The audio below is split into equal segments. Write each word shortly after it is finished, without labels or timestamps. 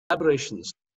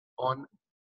elaborations on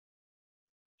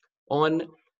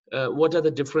what are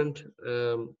the different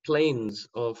planes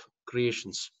of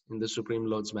creations in the Supreme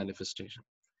Lord's manifestation.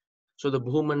 So the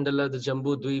Bhumandala, the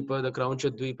Jambu Dvipa, the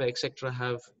Krauncha Dvipa, etc.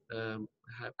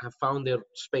 have found their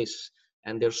space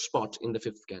and their spot in the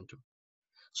fifth canto.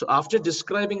 So after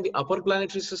describing the upper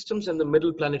planetary systems and the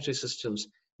middle planetary systems,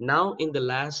 now in the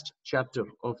last chapter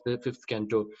of the fifth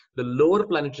canto, the lower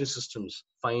planetary systems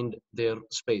find their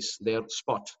space, their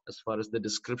spot, as far as the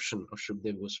description of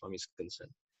Shukdev Goswami is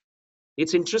concerned.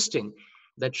 It's interesting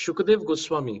that Shukadev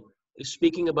Goswami is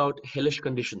speaking about hellish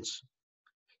conditions.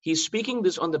 He's speaking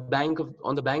this on the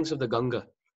banks of the Ganga.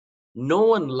 No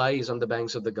one lies on the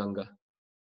banks of the Ganga.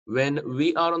 When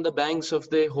we are on the banks of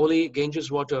the holy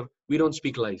Ganges water, we don't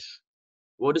speak lies.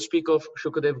 What to speak of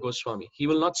Shukadev Goswami? He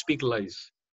will not speak lies.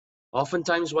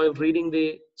 Oftentimes, while reading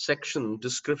the section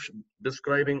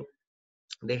describing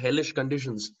the hellish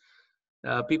conditions,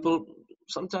 people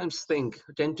sometimes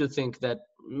tend to think that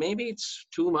maybe it's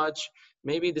too much,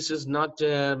 maybe this is not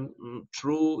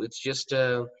true, it's just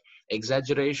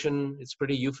exaggeration, it's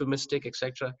pretty euphemistic,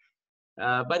 etc.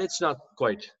 But it's not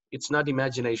quite. It's not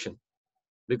imagination,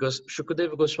 because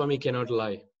Shukadev Goswami cannot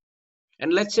lie.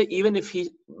 And let's say, even if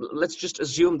let's just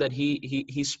assume that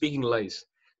he's speaking lies.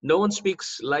 No one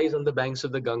speaks lies on the banks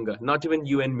of the Ganga, not even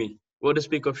you and me. What to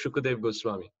speak of Shukadev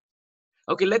Goswami?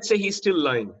 Okay, let's say he's still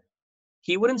lying.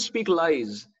 He wouldn't speak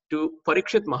lies to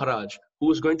Parikshit Maharaj,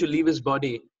 who is going to leave his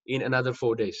body in another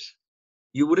 4 days.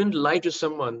 You wouldn't lie to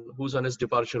someone who's on his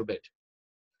departure bed.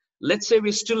 Let's say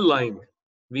we're still lying.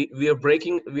 We are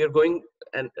going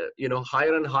and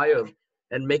higher and higher,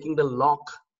 and making the lock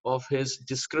of his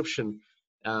description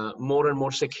more and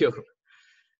more secure.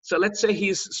 So let's say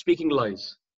he's speaking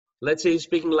lies. Let's say he's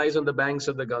speaking lies on the banks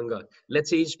of the Ganga. Let's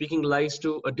say he's speaking lies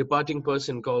to a departing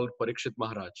person called Parikshit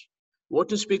Maharaj. What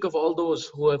to speak of all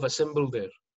those who have assembled there?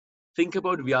 Think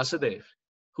about Vyasadev,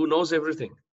 who knows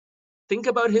everything. Think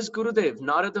about his Gurudev,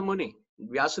 Narada Muni,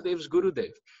 Vyasadev's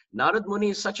Gurudev. Narad Muni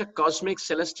is such a cosmic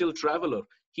celestial traveler.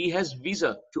 He has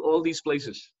visa to all these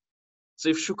places. So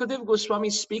if Shukadev Goswami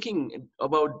is speaking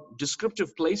about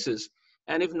descriptive places,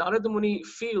 and if Narada Muni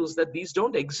feels that these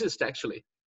don't exist actually,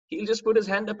 he'll just put his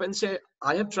hand up and say,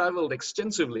 I have traveled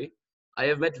extensively. I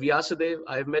have met Vyasadev,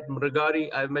 I have met Mrigari,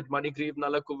 I have met Manikriv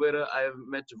Nalakuvera, I have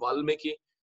met Valmiki.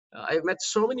 I have met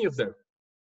so many of them.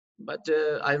 But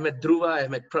I have met Dhruva, I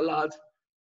have met Prahlad.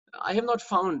 I have not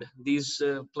found these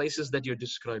places that you're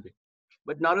describing.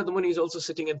 But Narada Muni is also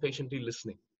sitting and patiently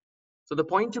listening. So the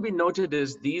point to be noted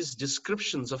is these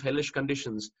descriptions of hellish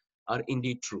conditions are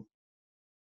indeed true.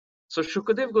 So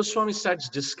Shukadev Goswami starts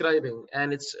describing,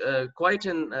 and it's quite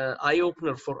an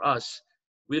eye-opener for us.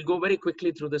 We'll go very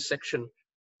quickly through this section.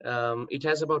 It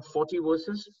has about 40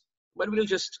 verses, but we'll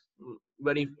just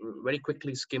very, very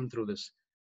quickly skim through this.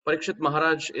 Parikshit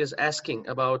Maharaj is asking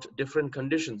about different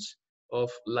conditions of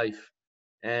life,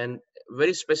 and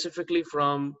very specifically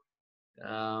from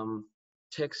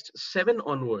text 7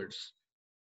 onwards,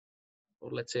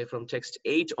 or let's say from text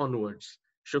 8 onwards,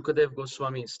 Shukadev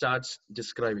Goswami starts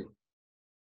describing.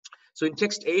 So in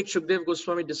text 8, Shukadev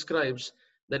Goswami describes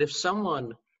that if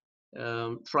someone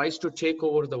tries to take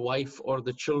over the wife or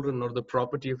the children or the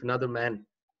property of another man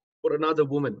or another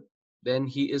woman, then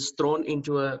he is thrown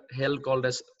into a hell called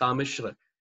as Tamishra,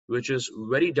 which is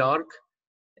very dark.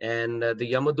 And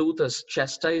the Yamadutas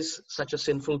chastise such a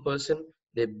sinful person.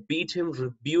 They beat him,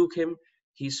 rebuke him.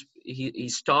 He's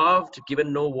starved,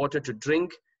 given no water to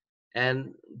drink.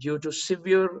 And due to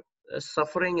severe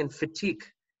suffering and fatigue,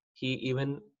 he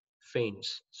even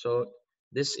faints. So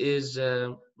this is,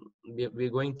 we're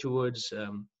going towards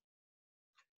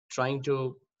trying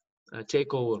to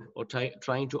take over or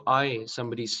trying to eye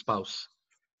somebody's spouse.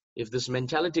 If this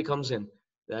mentality comes in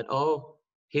that, oh,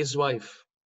 his wife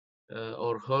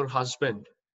or her husband,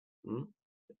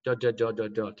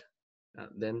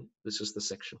 then this is the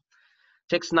section.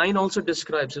 Text 9 also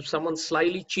describes if someone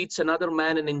slyly cheats another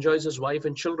man and enjoys his wife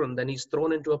and children, then he's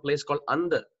thrown into a place called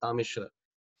Andha Tamishra.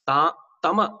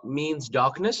 Tama means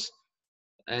darkness,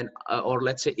 and or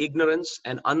let's say ignorance,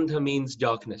 and Andha means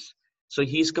darkness. So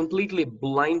he's completely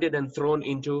blinded and thrown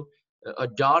into a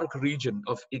dark region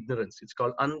of ignorance. It's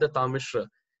called Andha Tamishra.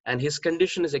 And his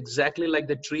condition is exactly like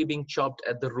the tree being chopped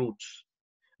at the roots.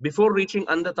 Before reaching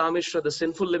Andha Tamishra, the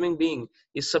sinful living being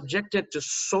is subjected to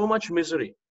so much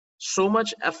misery, so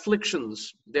much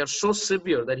afflictions. They are so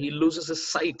severe that he loses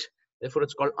his sight. Therefore,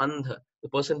 it's called Andha. The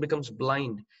person becomes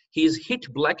blind. He is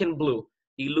hit black and blue.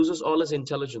 He loses all his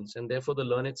intelligence. And therefore, the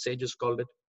learned sages call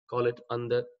it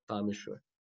Andha Tamishra.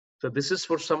 So this is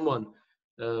for someone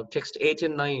Text 8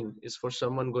 and 9 is for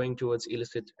someone going towards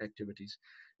illicit activities.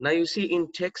 Now you see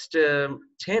in text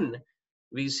 10,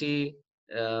 we see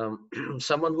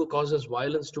someone who causes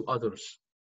violence to others.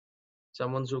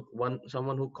 Someone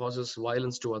who causes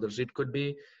violence to others. It could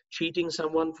be cheating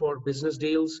someone for business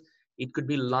deals. It could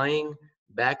be lying,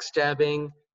 backstabbing,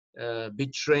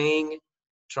 betraying,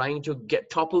 trying to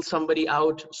topple somebody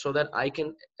out so that I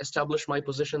can establish my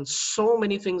position. So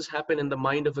many things happen in the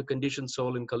mind of a conditioned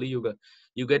soul in Kali Yuga.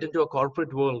 You get into a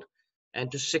corporate world, and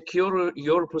to secure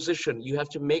your position, you have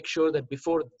to make sure that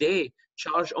before they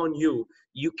charge on you,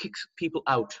 you kick people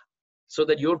out so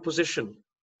that your position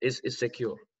is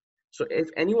secure. So if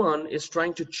anyone is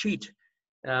trying to cheat,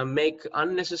 make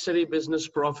unnecessary business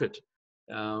profit,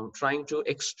 trying to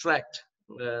extract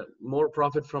more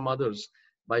profit from others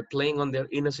by playing on their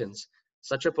innocence,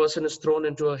 such a person is thrown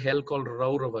into a hell called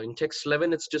Raurava. In text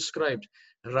 11, it's described.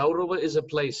 Raurava is a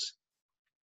place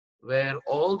where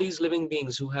all these living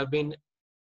beings who have been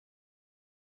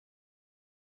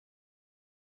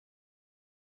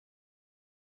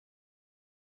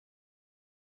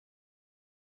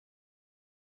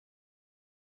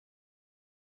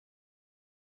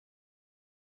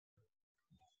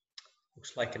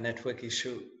Looks like a network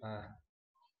issue.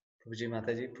 Prabhuji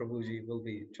Mataji, Prabhuji will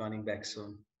be joining back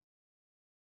soon.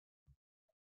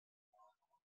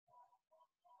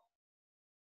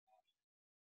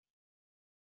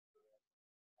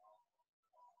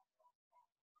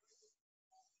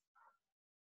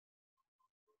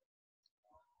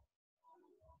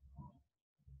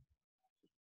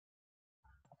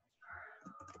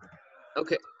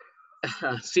 Okay.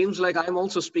 Seems like I'm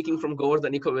also speaking from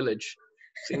Govardhaniko village.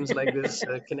 Seems like there's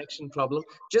a connection problem.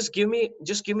 Just give me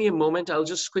a moment. I'll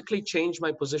just quickly change my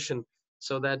position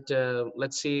so that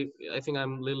let's see. I think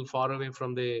I'm a little far away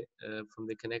from the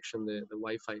connection, the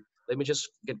Wi-Fi. Let me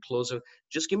just get closer.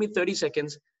 Just give me 30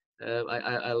 seconds.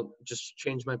 I'll just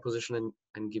change my position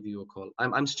and give you a call.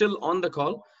 I'm still on the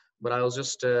call, but I'll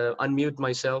just unmute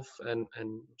myself and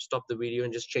stop the video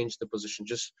and just change the position.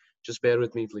 Just bear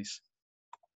with me, please.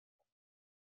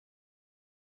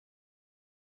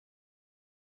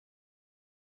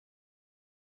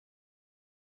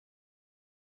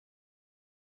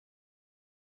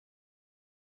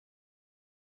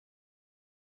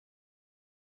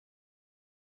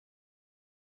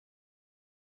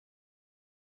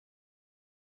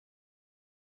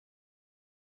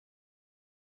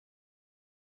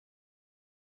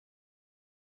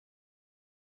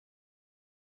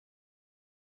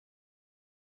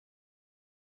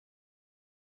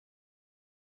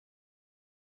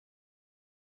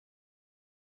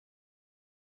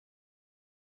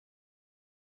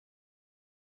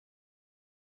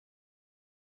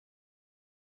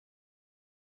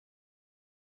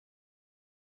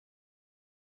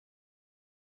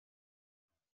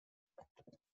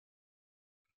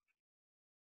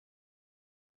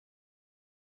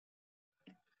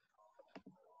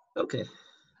 Okay,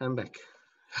 I'm back.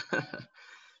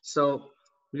 So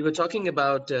we were talking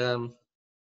about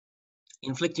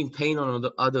inflicting pain on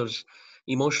others,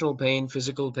 emotional pain,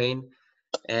 physical pain,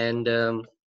 and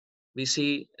we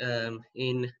see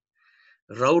in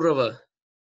Raurava,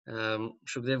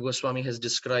 Shukdev Goswami has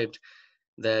described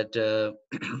that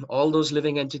all those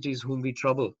living entities whom we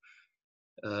trouble,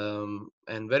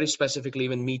 and very specifically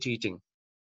even meat eating,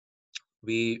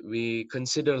 we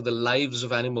consider the lives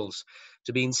of animals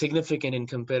to be insignificant in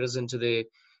comparison to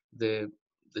the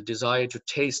desire to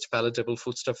taste palatable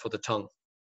foodstuff for the tongue.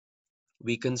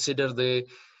 We consider the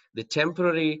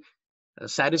temporary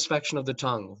satisfaction of the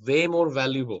tongue way more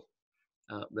valuable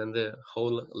than the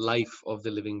whole life of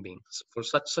the living beings. For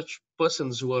such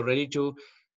persons who are ready to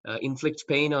inflict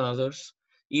pain on others,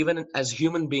 even as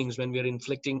human beings, when we are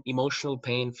inflicting emotional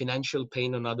pain, financial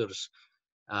pain on others,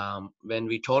 when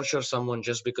we torture someone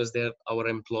just because they're our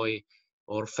employee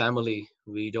or family,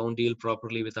 we don't deal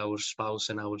properly with our spouse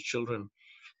and our children,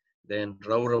 then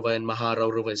Raurava and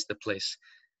Maharaurava is the place.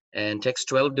 And text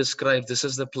 12 describes this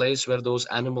is the place where those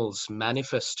animals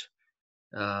manifest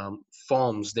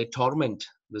forms. They torment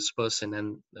this person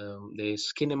and they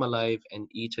skin him alive and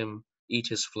eat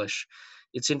his flesh.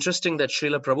 It's interesting that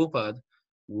Srila Prabhupada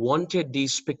wanted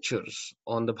these pictures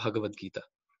on the Bhagavad Gita.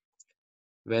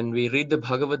 When we read the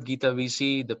Bhagavad Gita, we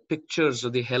see the pictures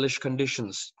of the hellish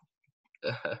conditions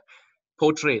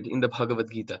portrayed in the Bhagavad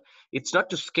Gita. It's not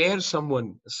to scare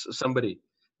somebody,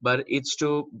 but it's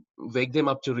to wake them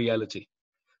up to reality.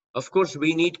 Of course,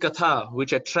 we need katha,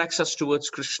 which attracts us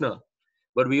towards Krishna,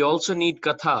 but we also need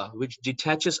katha, which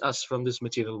detaches us from this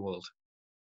material world.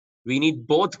 We need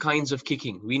both kinds of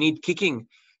kicking. We need kicking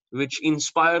which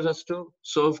inspires us to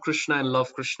serve Krishna and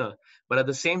love Krishna. But at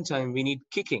the same time, we need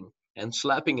kicking and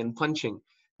slapping and punching,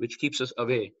 which keeps us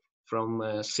away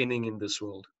from sinning in this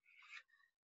world.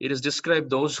 It is described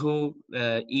those who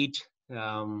eat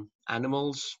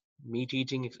animals, meat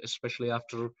eating, especially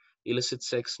after illicit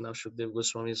sex. Now Shukdev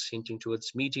Goswami is hinting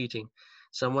towards meat eating.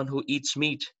 Someone who eats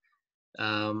meat,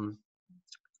 um,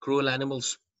 cruel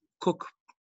animals cook,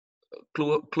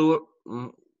 cruel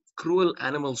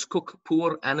animals cook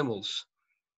poor animals.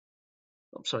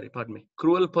 I'm sorry, pardon me.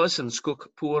 Cruel persons cook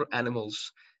poor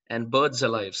animals and birds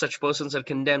alive. Such persons are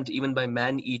condemned even by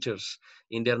man-eaters.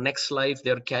 In their next life,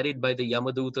 they are carried by the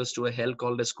Yamadutas to a hell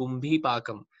called as Kumbhi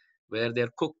Pakam, where they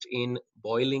are cooked in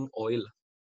boiling oil.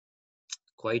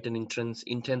 Quite an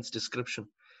intense description.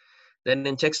 Then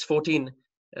in text 14,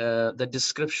 the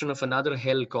description of another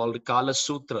hell called Kala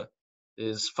Sutra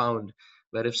is found,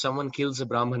 where if someone kills a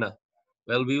Brahmana,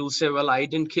 well, we will say, well, I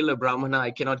didn't kill a Brahmana,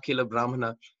 I cannot kill a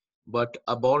Brahmana, but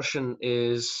abortion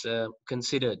is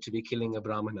considered to be killing a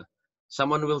Brahmana.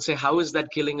 Someone will say, how is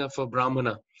that killing of a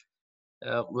Brahmana?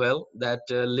 Well, that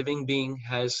living being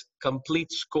has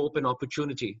complete scope and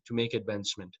opportunity to make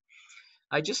advancement.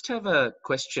 I just have a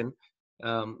question.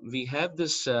 We have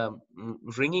this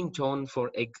ringing tone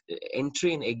for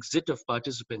entry and exit of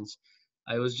participants.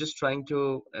 I was just trying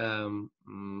to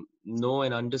know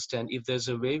and understand if there's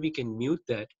a way we can mute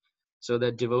that so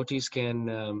that devotees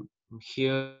can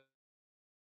hear.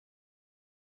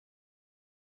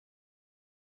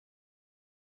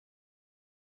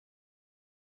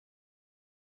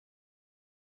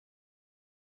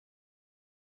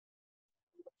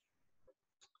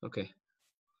 Okay.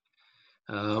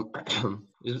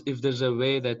 If there's a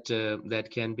way that that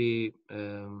can be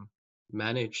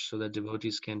managed so that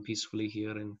devotees can peacefully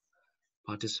hear and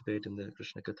participate in the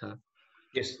Krishna Katha.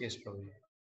 Yes, Prabhuji.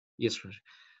 Yes, Raj.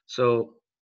 So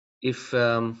if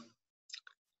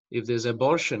there's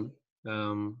abortion,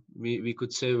 we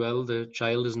could say, well, the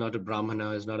child is not a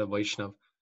Brahmana, is not a Vaishnav.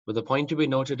 But the point to be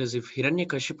noted is if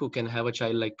Hiranyakashipu can have a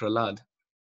child like Prahlad,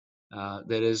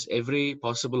 there is every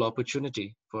possible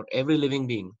opportunity for every living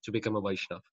being to become a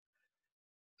Vaishnav.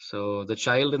 So the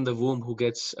child in the womb who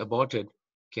gets aborted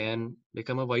can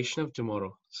become a Vaishnav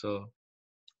tomorrow. So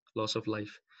loss of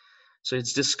life. So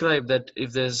it's described that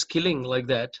if there's killing like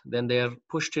that, then they are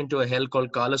pushed into a hell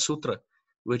called Kala Sutra,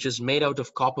 which is made out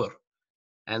of copper.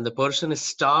 And the person is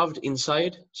starved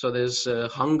inside. So there's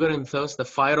hunger and thirst, the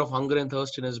fire of hunger and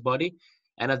thirst in his body.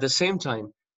 And at the same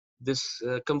time, this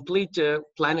complete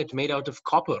planet made out of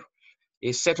copper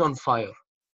is set on fire.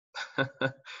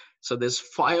 So there's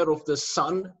fire of the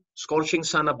sun, scorching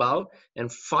sun above,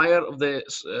 and fire of the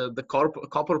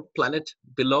copper planet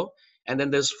below. And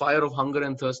then there's fire of hunger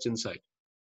and thirst inside.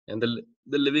 And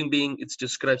the living being, it's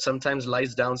described, sometimes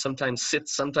lies down, sometimes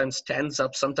sits, sometimes stands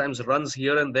up, sometimes runs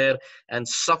here and there, and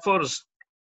suffers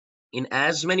in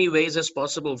as many ways as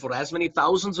possible for as many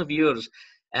thousands of years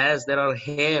as there are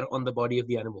hair on the body of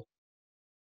the animal.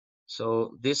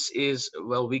 So this is,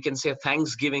 well, we can say a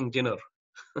Thanksgiving dinner.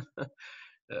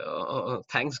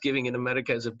 Thanksgiving in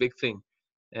America is a big thing.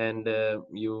 And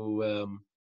you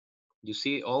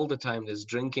see all the time there's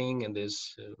drinking and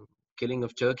there's killing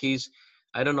of turkeys.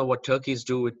 I don't know what turkeys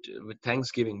do with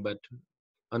Thanksgiving, but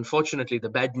unfortunately the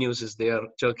bad news is they are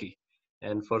turkey,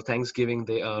 and for Thanksgiving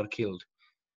they are killed.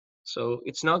 So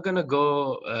it's not going to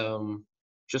go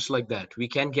just like that. We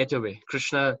can get away.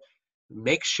 Krishna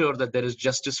makes sure that there is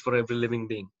justice for every living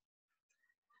being.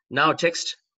 Now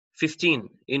text 15,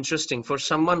 interesting. For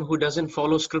someone who doesn't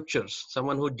follow scriptures,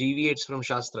 someone who deviates from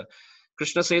Shastra,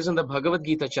 Krishna says in the Bhagavad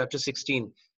Gita, chapter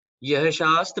 16, Yah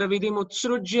Shastra Vidhim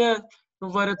Utsrujya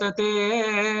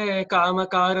Vartate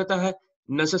Kamakaratah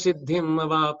Nasa Siddhim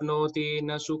Avapnoti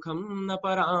Na Sukham Na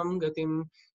Param Gatim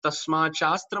Tasmat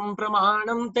Shastram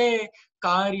Pramanam Te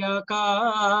Karya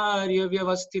Karya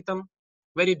Vyavasthitam.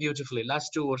 Very beautifully,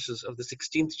 last two verses of the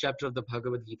 16th chapter of the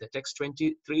Bhagavad Gita, text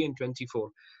 23 and 24.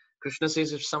 Krishna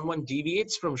says if someone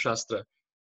deviates from Shastra,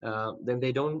 then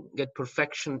they don't get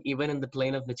perfection even in the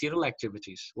plane of material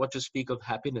activities. What to speak of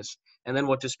happiness, and then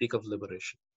what to speak of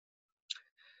liberation.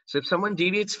 So if someone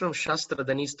deviates from Shastra,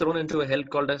 then he's thrown into a hell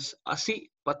called as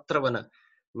Asi Patravana,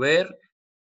 where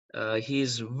he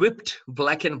is whipped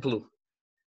black and blue,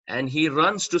 and he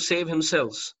runs to save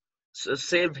himself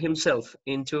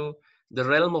into the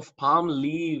realm of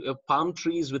palm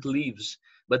trees with leaves.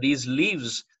 But these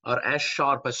leaves are as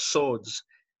sharp as swords,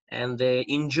 and they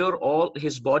injure all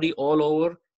his body all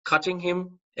over, cutting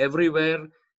him everywhere,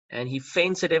 and he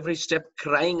faints at every step,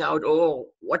 crying out, oh,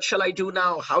 what shall I do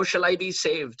now? How shall I be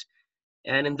saved?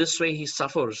 And in this way he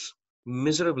suffers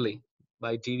miserably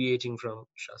by deviating from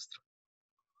Shastra.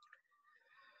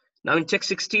 Now in text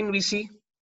 16, we see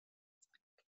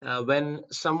when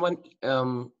someone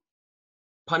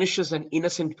punishes an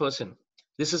innocent person.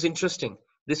 This is interesting.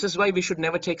 This is why we should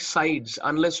never take sides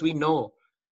unless we know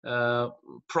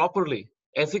properly,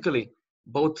 ethically,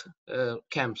 both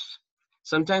camps.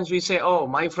 Sometimes we say, oh,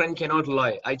 my friend cannot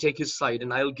lie. I take his side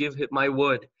and I'll give him my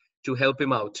word to help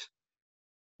him out.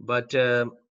 But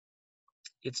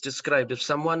it's described, if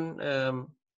someone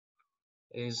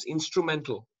is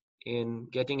instrumental in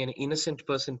getting an innocent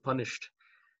person punished,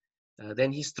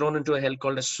 then he's thrown into a hell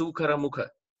called a Sukaramukha,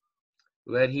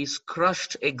 where he's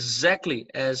crushed exactly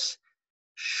as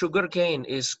sugarcane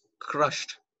is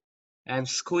crushed and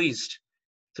squeezed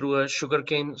through a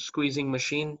sugarcane squeezing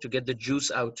machine to get the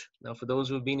juice out. Now, for those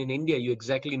who've been in India, you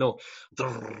exactly know.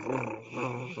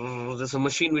 There's a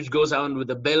machine which goes on with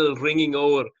a bell ringing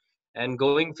over and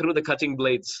going through the cutting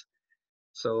blades.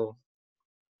 So,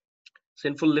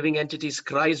 sinful living entities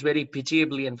cries very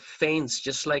pitiably and faints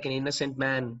just like an innocent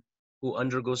man who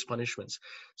undergoes punishments.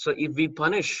 So, if we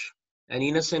punish an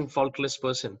innocent, faultless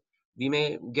person, we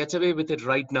may get away with it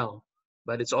right now,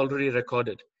 but it's already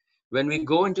recorded. When we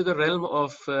go into the realm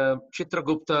of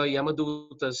Chitragupta,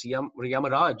 Yamadutas,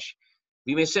 Yamaraj,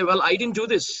 we may say, well, I didn't do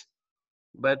this.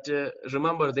 But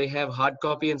remember, they have hard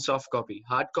copy and soft copy.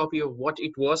 Hard copy of what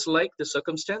it was like, the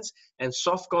circumstance, and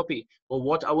soft copy of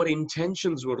what our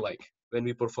intentions were like when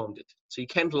we performed it. So you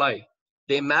can't lie.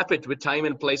 They map it with time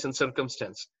and place and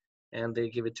circumstance, and they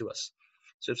give it to us.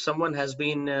 So if someone has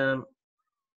been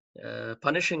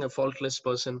punishing a faultless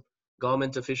person,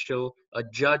 government official, a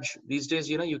judge. These days,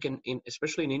 you can,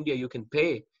 especially in India, you can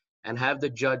pay and have the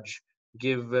judge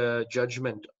give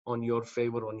judgment on your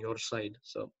favor, on your side.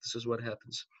 So this is what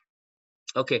happens.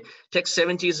 Okay, text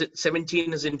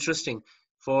 17 is interesting.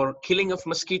 For killing of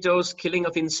mosquitoes, killing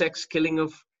of insects, killing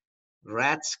of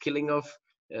rats, killing of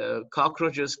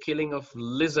cockroaches, killing of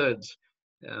lizards.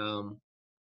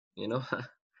 You know,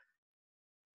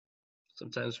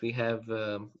 sometimes we have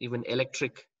even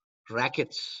electric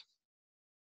rackets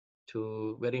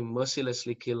to very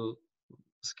mercilessly kill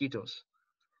mosquitoes.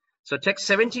 So text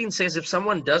 17 says if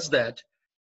someone does that,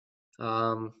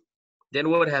 then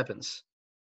what happens?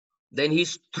 Then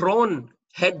he's thrown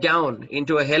head down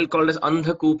into a hell called as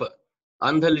Andhakupa.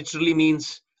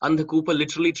 Andhakupa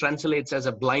literally translates as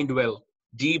a blind well,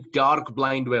 deep, dark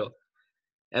blind well.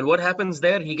 And what happens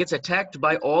there? He gets attacked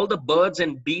by all the birds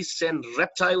and beasts and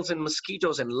reptiles and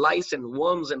mosquitoes and lice and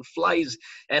worms and flies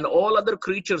and all other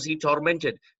creatures he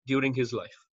tormented during his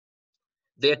life.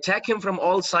 They attack him from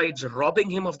all sides, robbing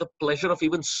him of the pleasure of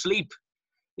even sleep.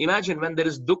 Imagine when there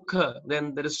is dukkha,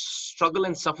 then there is struggle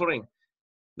and suffering.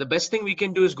 The best thing we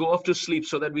can do is go off to sleep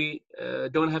so that we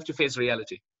don't have to face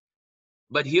reality.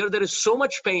 But here there is so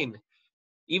much pain.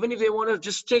 Even if they want to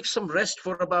just take some rest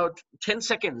for about 10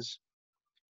 seconds,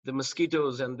 the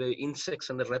mosquitoes and the insects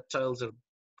and the reptiles are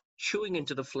chewing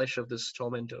into the flesh of this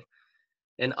tormentor.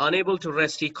 And unable to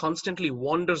rest, he constantly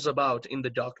wanders about in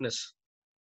the darkness.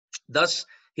 Thus,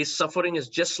 his suffering is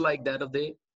just like that of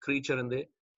the creature in the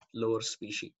lower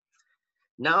species.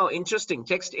 Now, interesting,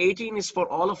 text 18 is for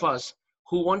all of us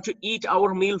who want to eat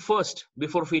our meal first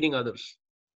before feeding others.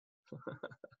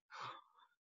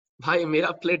 Bhai,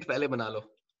 mera plate pehle bana lo.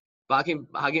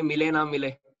 Aage mile na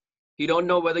mile. You don't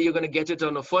know whether you're going to get it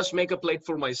or not. First, make a plate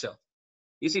for myself.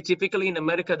 You see, typically in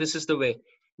America, this is the way.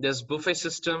 There's buffet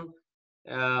system,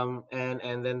 and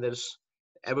then there's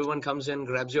everyone comes in,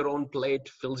 grabs your own plate,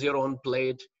 fills your own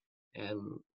plate, and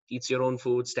eats your own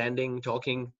food, standing,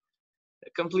 talking.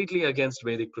 Completely against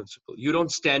Vedic principle. You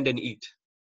don't stand and eat.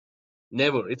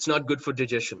 Never. It's not good for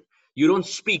digestion. You don't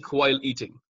speak while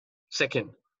eating. Second.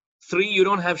 3, you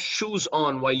don't have shoes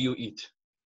on while you eat.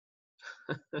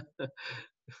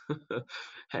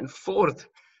 And 4th,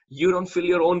 you don't fill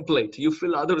your own plate. You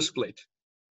fill others' plate.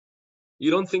 You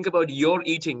don't think about your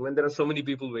eating when there are so many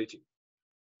people waiting.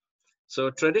 So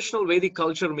traditional Vedic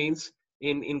culture means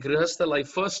in Grihastha life,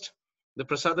 first, the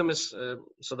prasadam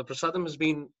has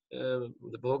been,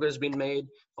 the bhoga has been made,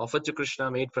 offered to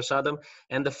Krishna, made prasadam,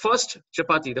 and the first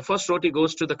chapati, the first roti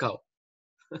goes to the cow.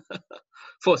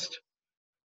 First.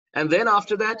 And then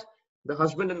after that, the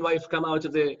husband and wife come out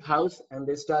of the house and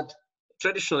they start,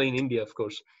 traditionally in India, of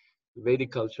course,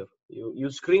 Vedic culture.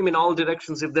 You scream in all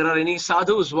directions if there are any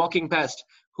sadhus walking past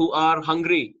who are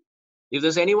hungry. If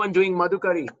there's anyone doing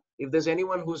madhukari, if there's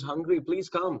anyone who's hungry, please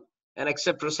come and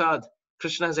accept prasad.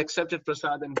 Krishna has accepted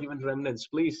prasad and given remnants.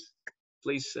 Please,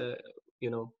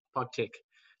 partake.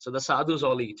 So the sadhus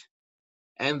all eat.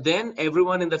 And then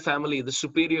everyone in the family, the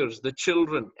superiors, the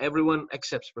children, everyone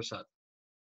accepts prasad.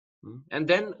 And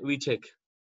then we take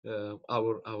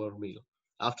our meal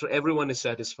after everyone is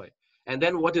satisfied. And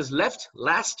then what is left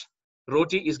last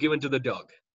roti is given to the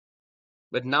dog.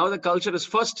 But now the culture is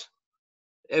first,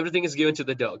 everything is given to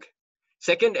the dog.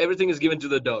 Second, everything is given to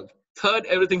the dog. Third,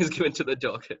 everything is given to the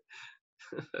dog.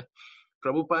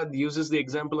 Prabhupada uses the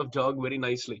example of dog very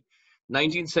nicely.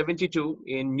 1972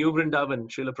 in New Vrindavan,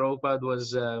 Srila Prabhupada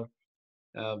was,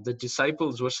 the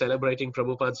disciples were celebrating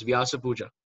Prabhupada's Vyasa Puja.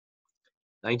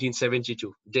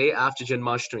 1972, day after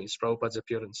Janmashtami, Prabhupada's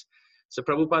appearance. So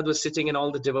Prabhupada was sitting and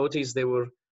all the devotees, they were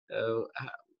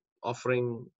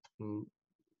offering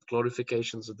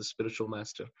glorifications of the spiritual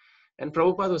master. And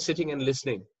Prabhupada was sitting and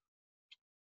listening.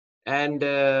 And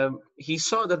he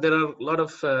saw that there are a lot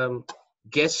of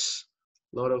guests,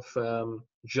 a lot of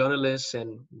journalists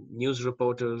and news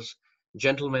reporters,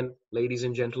 gentlemen, ladies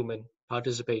and gentlemen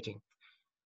participating.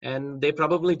 And they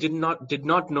probably did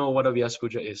not know what a Vyasa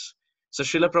Puja is. So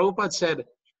Srila Prabhupada said,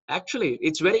 actually,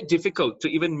 it's very difficult to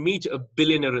even meet a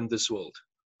billionaire in this world.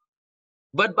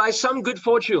 But by some good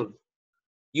fortune,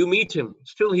 you meet him,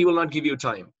 still he will not give you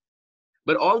time.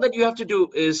 But all that you have to do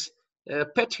is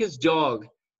pet his dog,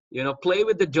 play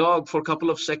with the dog for a couple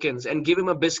of seconds and give him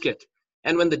a biscuit.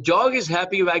 And when the dog is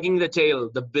happy wagging the tail,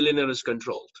 the billionaire is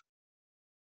controlled.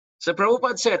 So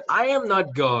Prabhupada said, I am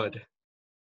not God,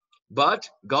 but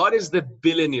God is the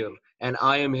billionaire and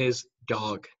I am his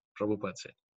dog, Prabhupada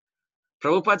said.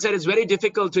 Prabhupada said, it's very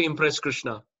difficult to impress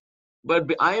Krishna, but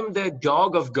I am the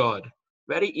dog of God.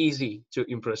 Very easy to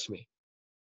impress me.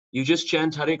 You just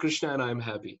chant Hare Krishna and I'm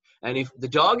happy. And if the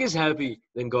dog is happy,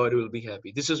 then God will be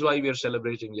happy. This is why we are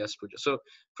celebrating Vyasa Puja. So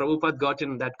Prabhupada got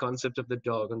in that concept of the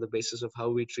dog on the basis of how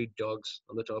we treat dogs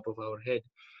on the top of our head.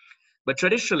 But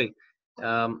traditionally,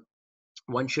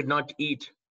 one should not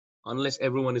eat unless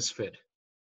everyone is fed.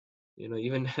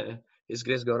 Even His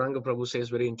Grace Gauranga Prabhu says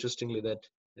very interestingly that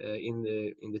in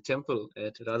the temple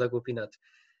at Radha Gopinath,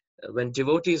 when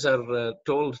devotees are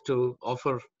told to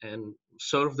offer and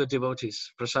serve the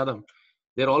devotees prasadam,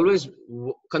 they're always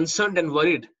concerned and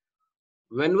worried.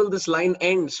 When will this line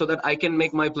end so that I can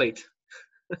make my plate?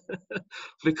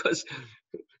 Because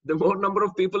the more number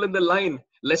of people in the line,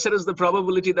 lesser is the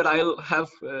probability that I'll have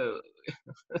a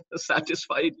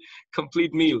satisfied,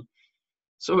 complete meal.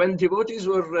 So when devotees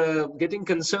were getting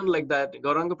concerned like that,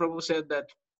 Gauranga Prabhu said that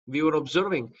we were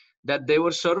observing that they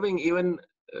were serving even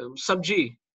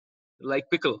sabji, like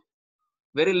pickle,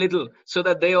 very little, so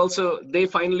that they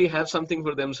finally have something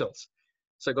for themselves.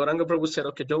 So Gauranga Prabhu said,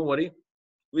 okay, don't worry,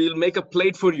 we'll make a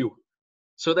plate for you,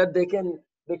 so that they can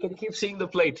keep seeing the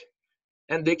plate,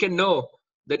 and they can know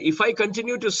that if I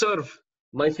continue to serve,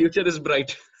 my future is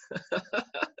bright.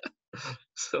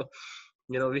 So,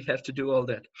 we have to do all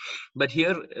that. But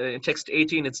here in text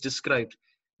 18, it's described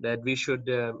that we should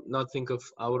not think of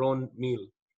our own meal.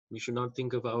 We should not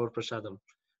think of our prasadam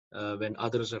when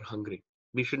others are hungry.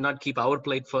 We should not keep our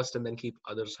plate first and then keep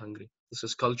others hungry. This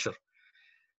is culture.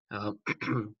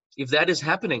 If that is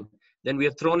happening, then we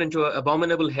are thrown into an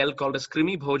abominable hell called as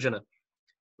Krimi Bhojana,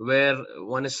 where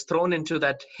one is thrown into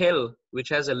that hell, which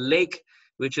has a lake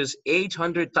which is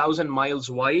 800,000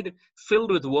 miles wide,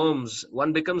 filled with worms.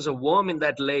 One becomes a worm in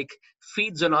that lake,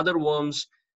 feeds on other worms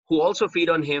who also feed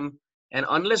on him. And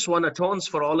unless one atones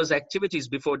for all his activities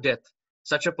before death,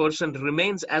 such a person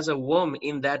remains as a worm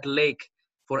in that lake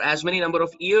for as many number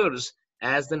of years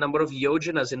as the number of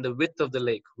yojanas in the width of the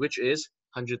lake, which is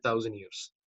 100,000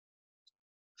 years.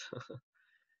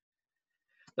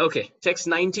 Okay, text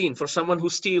 19, for someone who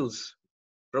steals,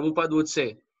 Prabhupada would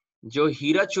say, Jo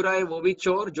hira churaye wo bhi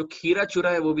chor, jo khira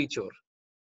churaye wo bhi chor.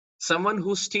 Someone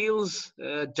who steals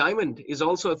a diamond is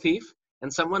also a thief,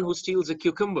 and someone who steals a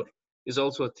cucumber is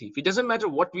also a thief. It doesn't matter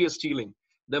what we are stealing.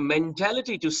 The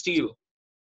mentality to steal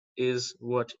is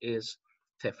what is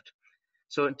theft.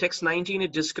 So in text 19,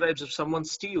 it describes if someone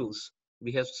steals,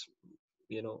 we have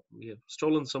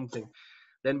stolen something,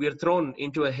 then we are thrown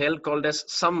into a hell called as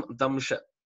Samdamsha,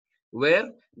 where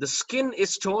the skin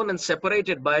is torn and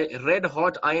separated by red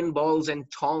hot iron balls and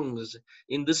tongs.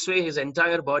 In this way, his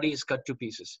entire body is cut to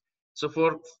pieces. So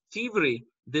for thievery,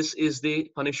 this is the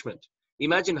punishment.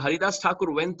 Imagine Haridas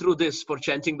Thakur went through this for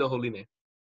chanting the holy name.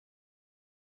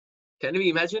 Can we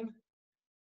imagine?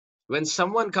 When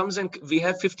someone comes and we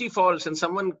have 50 faults and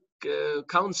someone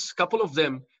counts a couple of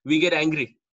them, we get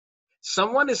angry.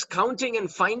 Someone is counting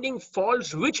and finding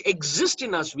faults which exist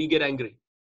in us, we get angry.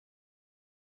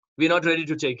 We're not ready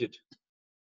to take it.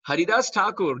 Haridas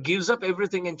Thakur gives up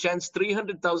everything and chants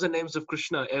 300,000 names of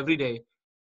Krishna every day,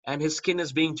 and his skin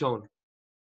is being torn,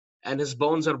 and his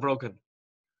bones are broken,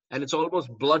 and it's almost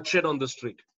bloodshed on the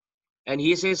street. And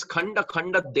he says, Khanda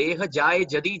khanda deha jaye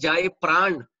jadi jaye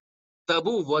pran,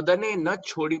 tabu vadane na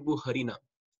chodibu harina.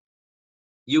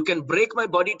 You can break my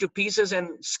body to pieces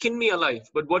and skin me alive,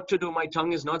 but what to do? My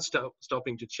tongue is not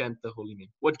stopping to chant the holy name.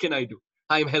 What can I do?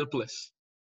 I am helpless.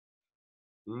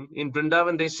 In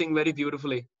Vrindavan, they sing very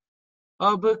beautifully.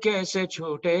 Ab kaise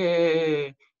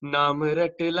chote naam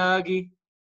rat lagi.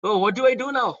 Oh, what do I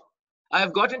do now? I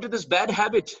have got into this bad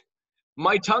habit.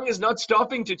 My tongue is not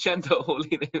stopping to chant the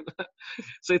holy name.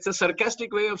 So it's a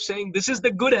sarcastic way of saying this is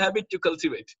the good habit to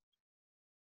cultivate.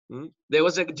 There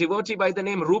was a devotee by the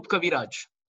name Roop Kaviraj,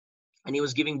 and he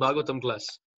was giving Bhagavatam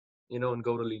class, in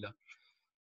Gaura Leela,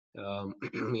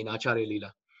 in Acharya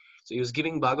Leela. So he was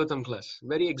giving Bhagavatam class,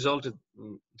 very exalted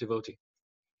devotee.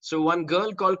 So one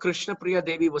girl called Krishna Priya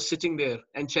Devi was sitting there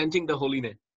and chanting the holy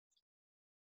name.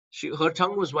 Her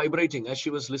tongue was vibrating as she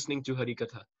was listening to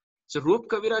Harikatha. So Roop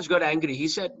Kaviraj got angry. He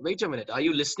said, wait a minute, are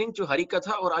you listening to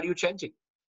Harikatha or are you chanting?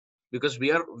 Because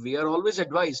we are always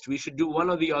advised we should do one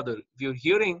or the other. If you're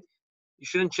hearing, you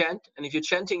shouldn't chant. And if you're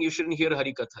chanting, you shouldn't hear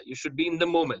Harikatha. You should be in the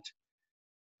moment.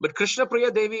 But Krishna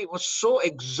Priya Devi was so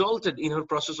exalted in her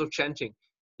process of chanting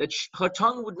that her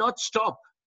tongue would not stop.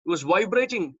 It was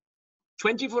vibrating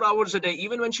 24 hours a day.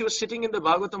 Even when she was sitting in the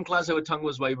Bhagavatam class, her tongue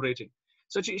was vibrating.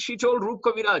 So she told Roop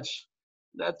Kaviraj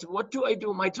that, what do I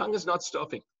do? My tongue is not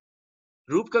stopping.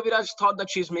 Roop Kaviraj thought that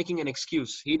she's making an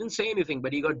excuse. He didn't say anything,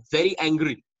 but he got very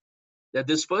angry that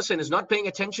this person is not paying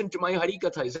attention to my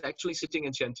Harikatha. He's actually sitting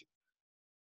and chanting.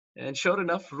 And sure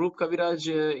enough, Roop Kaviraj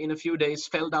in a few days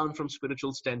fell down from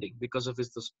spiritual standing because of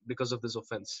this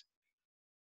offense.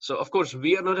 So of course,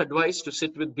 we are not advised to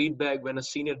sit with bead bag when a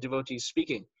senior devotee is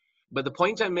speaking. But the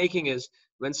point I'm making is,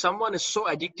 when someone is so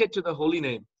addicted to the holy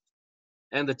name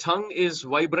and the tongue is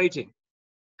vibrating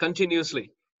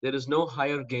continuously, there is no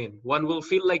higher gain. One will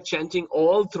feel like chanting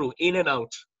all through, in and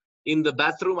out, in the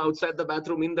bathroom, outside the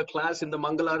bathroom, in the class, in the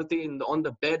Mangalarati, on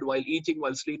the bed, while eating,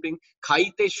 while sleeping.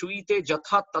 Khaite, shuite,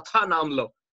 jatha, tatha namlo.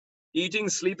 Eating,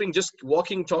 sleeping, just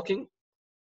walking, talking,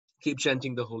 keep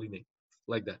chanting the holy name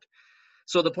like that.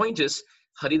 So the point is,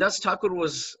 Haridas Thakur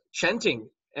was chanting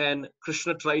and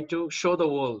Krishna tried to show the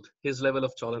world his level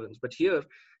of tolerance. But here,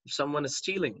 if someone is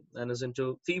stealing and is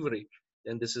into thievery,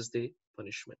 then this is the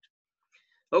punishment.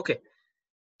 Okay.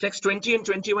 Text 20 and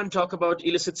 21 talk about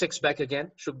illicit sex back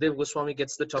again. Shukdev Goswami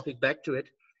gets the topic back to it.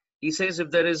 He says if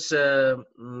there is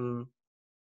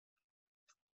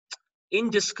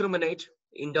indiscriminate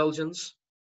indulgence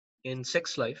in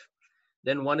sex life,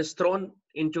 then one is thrown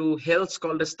into hells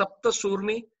called as Tapta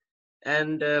Surmi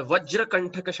and Vajra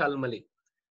Kantaka Shalmali.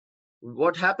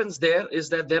 What happens there is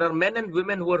that there are men and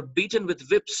women who are beaten with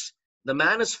whips. The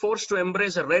man is forced to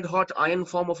embrace a red-hot iron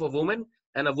form of a woman,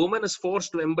 and a woman is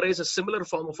forced to embrace a similar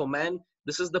form of a man.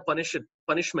 This is the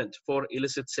punishment for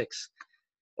illicit sex.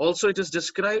 Also, it is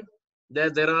described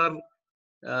that there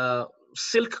are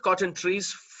silk cotton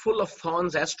trees full of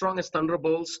thorns as strong as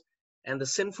thunderbolts, and the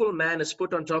sinful man is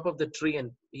put on top of the tree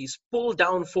and he's pulled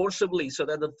down forcibly so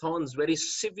that the thorns very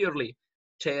severely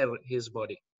tear his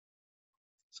body.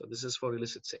 So this is for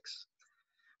illicit sex.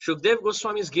 Shukdev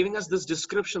Goswami is giving us this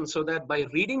description so that by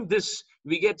reading this,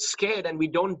 we get scared and we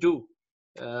don't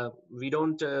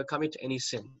commit any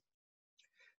sin.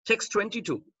 Text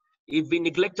 22, if we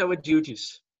neglect our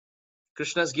duties,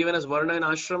 Krishna has given us Varna and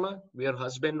Ashrama. We are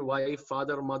husband, wife,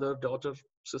 father, mother, daughter,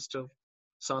 sister,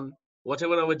 son,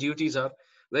 whatever our duties are,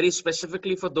 very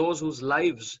specifically for those whose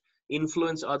lives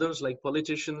influence others like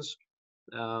politicians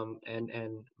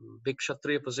and big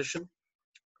Kshatriya position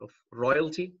of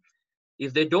royalty.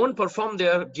 If they don't perform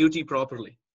their duty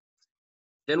properly,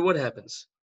 then what happens?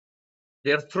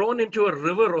 They are thrown into a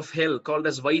river of hell called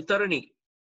as Vaitarani.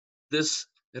 This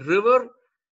river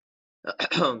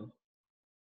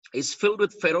is filled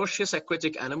with ferocious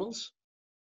aquatic animals,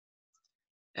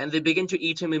 and they begin to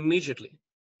eat him immediately.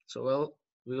 So, well,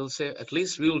 we will say, at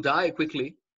least we will die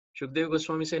quickly. Shukdev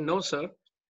Goswami said, no, sir,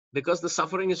 because the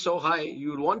suffering is so high,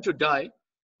 you will want to die,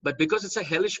 but because it's a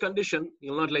hellish condition,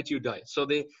 he'll not let you die. So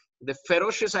the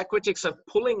ferocious aquatics are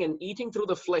pulling and eating through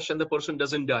the flesh, and the person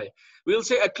doesn't die. We'll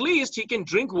say, at least he can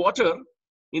drink water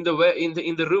in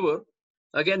the river.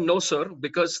 Again, no, sir,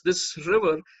 because this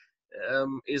river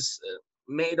is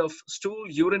made of stool,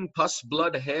 urine, pus,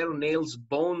 blood, hair, nails,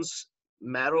 bones,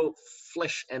 marrow,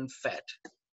 flesh, and fat.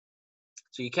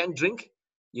 So you can't drink,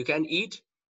 you can't eat.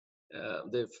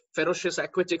 The ferocious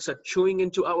aquatics are chewing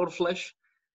into our flesh,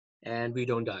 and we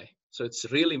don't die. So it's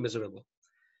really miserable.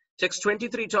 Text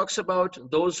 23 talks about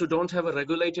those who don't have a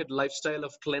regulated lifestyle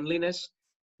of cleanliness.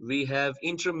 We have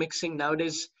intermixing.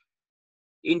 Nowadays,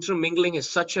 intermingling is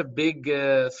such a big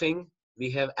thing. We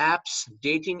have apps,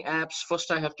 dating apps.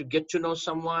 First, I have to get to know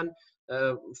someone.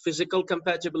 physical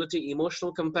compatibility,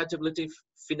 emotional compatibility,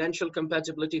 financial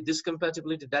compatibility, this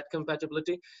compatibility, that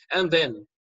compatibility, and then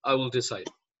I will decide.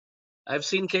 I've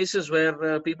seen cases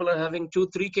where people are having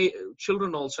 2-3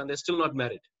 children also, and they're still not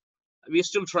married. We're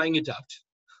still trying it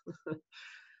out.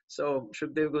 So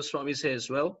Shukdev Goswami says,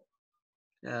 well,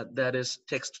 that is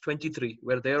text 23,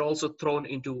 where they're also thrown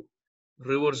into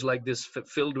rivers like this,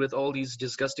 filled with all these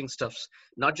disgusting stuffs.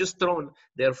 Not just thrown,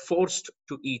 they're forced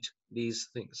to eat these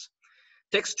things.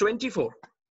 Text 24.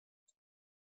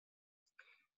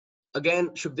 Again,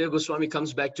 Shukdev Goswami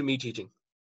comes back to meat eating.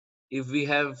 If we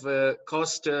have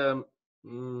caused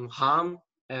harm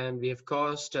and we have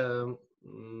caused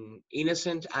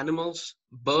innocent animals,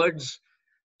 birds,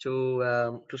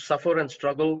 to suffer and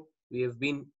struggle, we have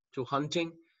been to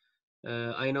hunting.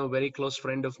 I know a very close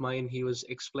friend of mine, he was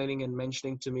explaining and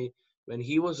mentioning to me when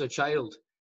he was a child,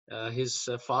 his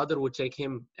father would take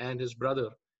him and his brother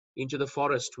into the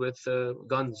forest with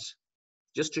guns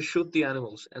just to shoot the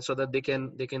animals, and so that they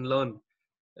can learn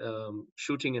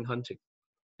shooting and hunting.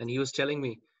 And he was telling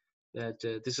me that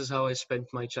this is how I spent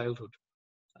my childhood.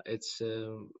 It's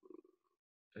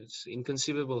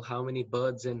inconceivable how many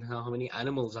birds and how many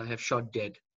animals I have shot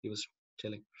dead, he was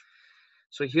telling.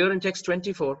 So here in text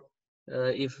 24,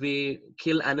 if we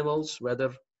kill animals,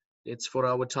 whether it's for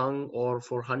our tongue or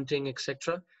for hunting,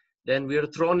 etc., then we are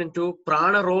thrown into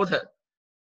prana rodha,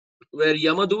 where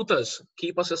Yamadutas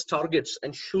keep us as targets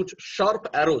and shoot sharp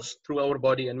arrows through our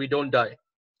body, and we don't die.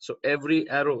 So every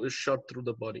arrow is shot through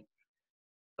the body.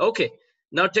 Okay,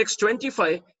 now text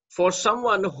 25, for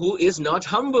someone who is not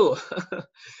humble.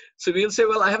 So we'll say,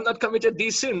 well, I have not committed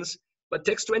these sins. But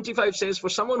text 25 says, for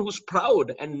someone who's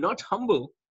proud and not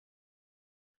humble,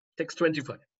 text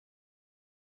 25,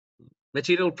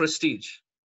 material prestige.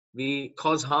 We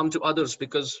cause harm to others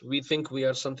because we think we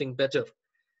are something better.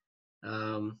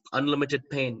 Unlimited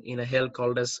pain in a hell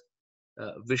called as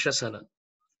Vishasana.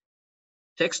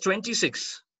 Text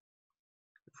 26,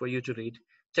 for you to read.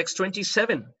 Text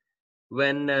 27,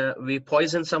 when we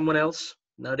poison someone else.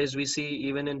 Nowadays we see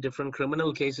even in different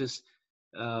criminal cases,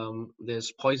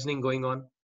 there's poisoning going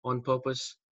on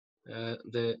purpose.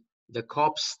 The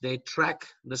cops, they track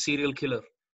the serial killer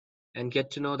and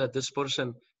get to know that this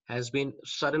person has been,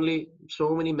 suddenly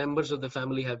so many members of the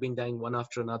family have been dying one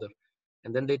after another.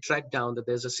 And then they track down that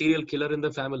there's a serial killer in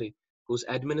the family who's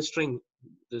administering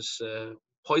this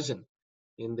poison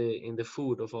in the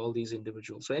food of all these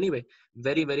individuals. So anyway,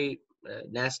 very, very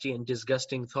nasty and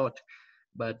disgusting thought.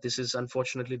 But this is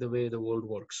unfortunately the way the world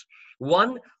works.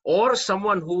 One, or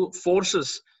someone who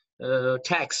forces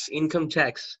tax, income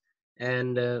tax,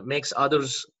 and makes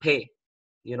others pay,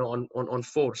 on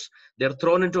force. They're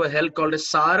thrown into a hell called a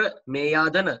Sara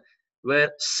Meyadana,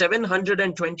 where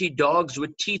 720 dogs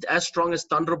with teeth as strong as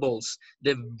thunderbolts,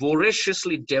 they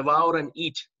voraciously devour and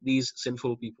eat these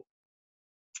sinful people.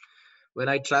 When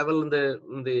I travel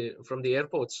from the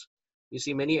airports, you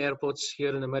see many airports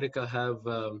here in America have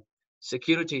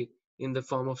security in the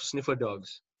form of sniffer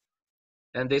dogs.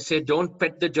 And they say, don't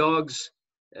pet the dogs,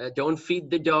 don't feed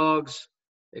the dogs,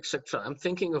 etc. I'm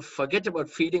thinking of, forget about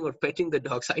feeding or petting the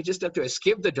dogs. I just have to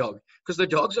escape the dog because the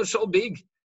dogs are so big.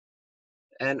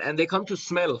 And they come to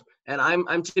smell. And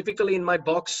I'm typically in my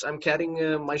box, I'm carrying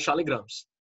my shaligrams.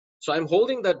 So I'm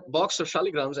holding that box of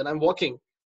shaligrams and I'm walking.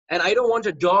 And I don't want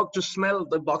a dog to smell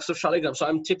the box of shaligrams. So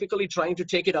I'm typically trying to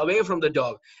take it away from the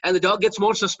dog. And the dog gets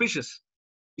more suspicious.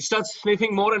 He starts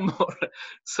sniffing more and more.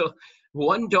 So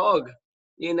one dog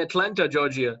in Atlanta,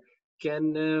 Georgia,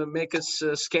 can make us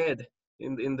scared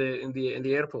in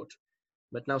the airport.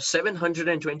 But now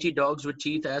 720 dogs with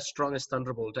teeth as strong as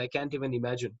thunderbolt. I can't even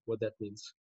imagine what that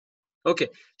means. Okay,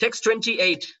 text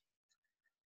 28.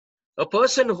 A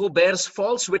person who bears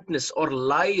false witness or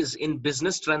lies in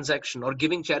business transaction or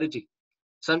giving charity.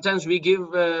 Sometimes we give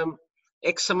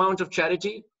X amount of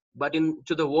charity, but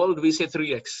to the world we say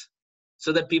 3X,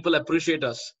 so that people appreciate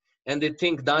us and they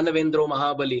think Danavendro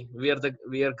Mahabali,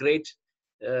 we are great,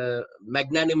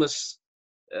 magnanimous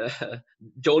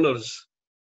donors.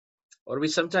 Or we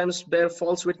sometimes bear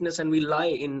false witness and we lie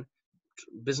in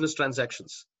business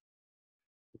transactions.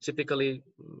 Typically,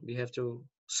 we have to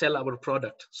sell our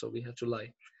product, so we have to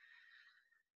lie.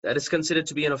 That is considered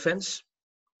to be an offense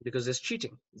because there's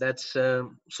cheating. That's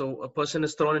so a person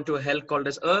is thrown into a hell called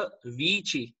as a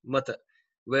vichi mata,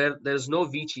 where there's no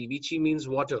vichi. Vichi means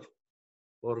water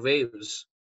or waves.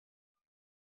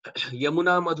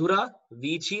 Yamuna madhura,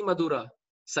 vichi madhura.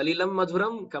 Salilam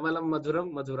madhuram, kamalam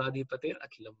madhuram, madhuradhipater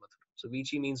akhilam madhuram. So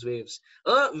vichi means waves.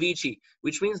 A vichi,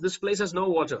 which means this place has no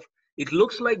water. It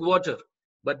looks like water,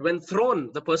 but when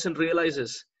thrown, the person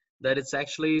realizes that it's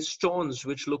actually stones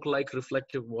which look like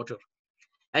reflective water.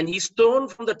 and he's thrown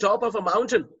from the top of a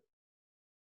mountain,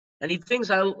 and he thinks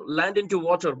I'll land into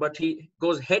water, but he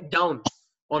goes head down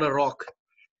on a rock.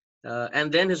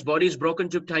 And then his body is broken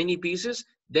to tiny pieces.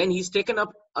 Then he's taken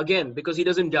up again because he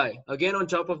doesn't die. Again on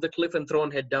top of the cliff and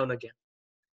thrown head down again.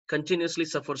 Continuously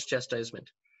suffers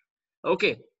chastisement.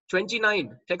 Okay,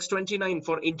 29, text 29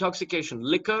 for intoxication.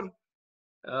 Liquor,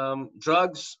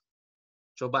 drugs,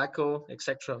 tobacco,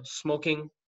 etc. Smoking,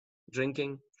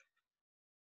 drinking.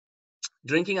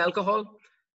 Drinking alcohol,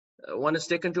 one is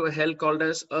taken to a hell called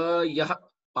as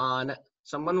Yahapan.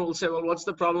 Someone will say, well, what's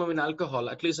the problem in alcohol?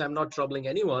 At least I'm not troubling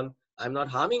anyone. I'm not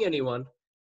harming anyone.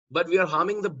 But we are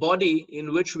harming the body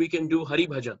in which we can do Hari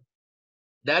Bhajan.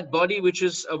 That body, which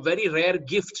is a very rare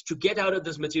gift to get out of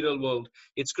this material world.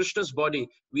 It's Krishna's body.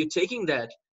 We are taking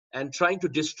that and trying to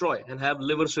destroy and have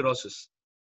liver cirrhosis.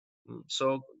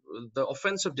 So the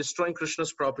offense of destroying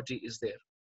Krishna's property is there.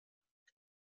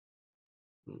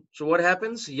 So what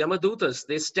happens? Yamadutas,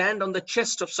 they stand on the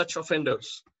chest of such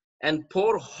offenders and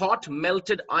pour hot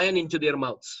melted iron into their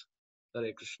mouths.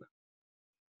 Hare Krishna.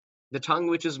 The tongue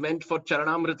which is meant for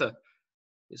Charanamrita.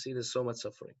 You see, there's so much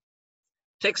suffering.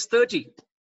 Text 30.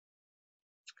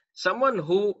 Someone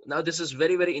who, now this is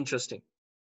very, very interesting.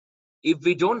 If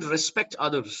we don't respect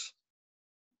others,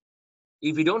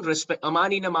 if we don't respect,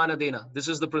 amanina manadena, this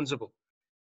is the principle.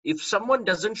 If someone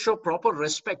doesn't show proper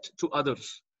respect to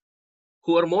others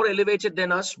who are more elevated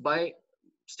than us by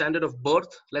standard of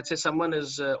birth, let's say someone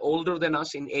is older than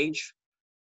us in age.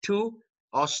 2,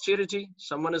 austerity,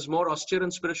 someone is more austere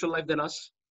in spiritual life than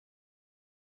us.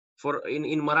 For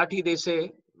in Marathi they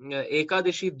say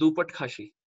Ekadashi Dupat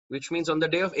Khashi, which means on the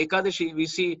day of Ekadashi we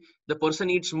see the person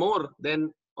eats more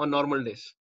than on normal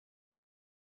days.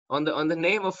 On the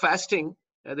name of fasting,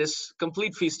 there's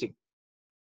complete feasting.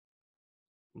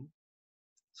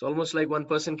 It's almost like one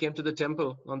person came to the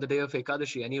temple on the day of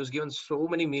Ekadashi and he was given so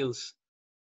many meals.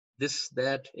 This,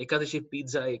 that, Ekadashi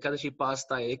pizza, Ekadashi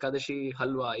pasta, Ekadashi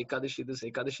halwa, Ekadashi this,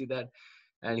 Ekadashi that.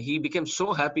 And he became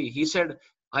so happy. He said,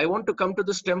 I want to come to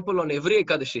this temple on every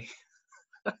Ekadashi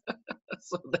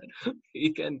so that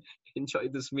he can enjoy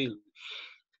this meal.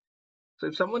 So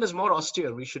if someone is more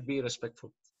austere, we should be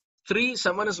respectful. 3,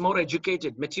 someone is more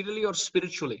educated, materially or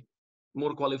spiritually,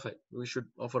 more qualified, we should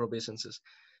offer obeisances.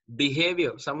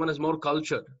 Behavior, someone is more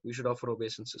cultured, we should offer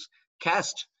obeisances.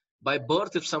 Caste, by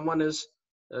birth, if someone is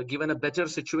given a better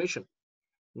situation,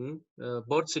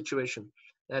 birth situation,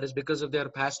 that is because of their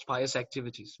past pious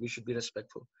activities, we should be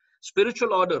respectful.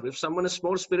 Spiritual order, if someone is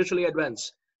more spiritually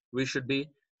advanced, we should be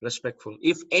respectful.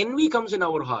 If envy comes in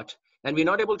our heart and we're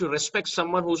not able to respect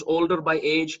someone who's older by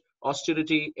age,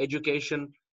 austerity,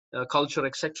 education, culture,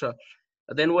 etc.,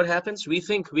 then what happens? We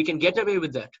think we can get away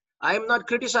with that. I am not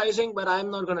criticizing, but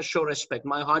I'm not going to show respect.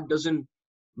 My heart doesn't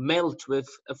melt with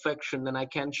affection and I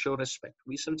can't show respect.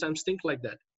 We sometimes think like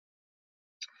that.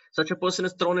 Such a person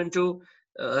is thrown into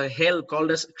hell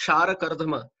called as Kshara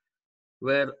Kardama,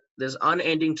 where there's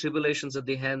unending tribulations at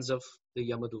the hands of the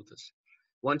Yamadutas.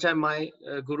 One time my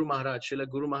Guru Maharaj, Srila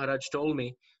Guru Maharaj told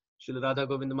me, Srila Radha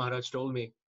Govinda Maharaj told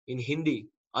me in Hindi,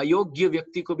 Ayogya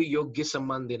Vyakti ko bhi Yogya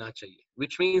Samman dena chahiye,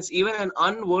 which means even an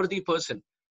unworthy person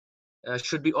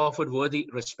should be offered worthy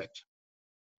respect.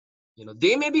 You know,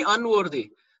 they may be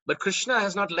unworthy, but Krishna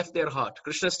has not left their heart.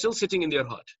 Krishna is still sitting in their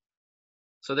heart.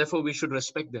 So therefore we should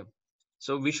respect them.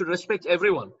 So we should respect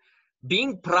everyone.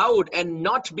 Being proud and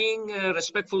not being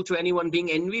respectful to anyone,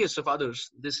 being envious of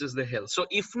others, this is the hell. So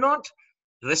if not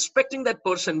respecting that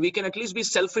person, we can at least be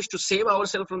selfish to save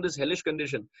ourselves from this hellish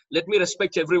condition. Let me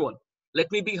respect everyone.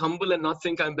 Let me be humble and not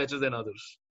think I'm better than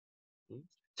others.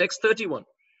 Text 31.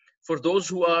 For those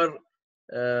who are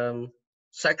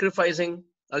sacrificing,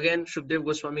 again, Shukdev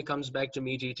Goswami comes back to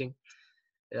meat eating.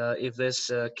 If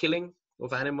there's killing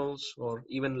of animals or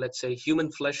even, let's say,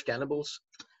 human flesh cannibals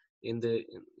in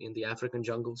the African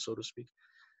jungle, so to speak,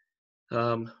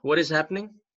 what is happening?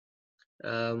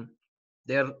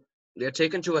 They're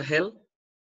taken to a hell.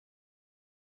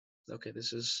 Okay,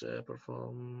 this is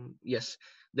yes.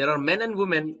 There are men and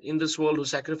women in this world who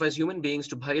sacrifice human beings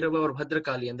to Bhairava or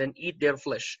Bhadrakali and then eat their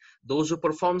flesh. Those who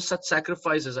perform such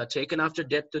sacrifices are taken after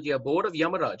death to the abode of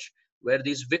Yamaraj, where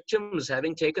these victims,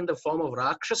 having taken the form of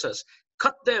Rakshasas,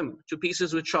 cut them to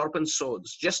pieces with sharpened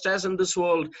swords. Just as in this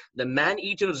world, the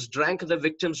man-eaters drank the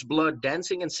victims' blood,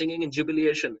 dancing and singing in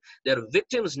jubilation, their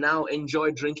victims now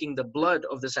enjoy drinking the blood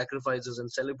of the sacrifices and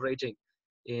celebrating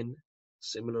in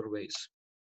similar ways.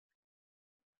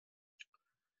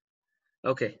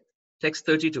 Okay, text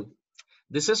 32.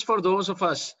 This is for those of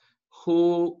us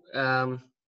who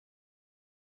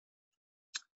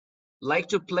like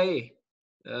to play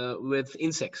with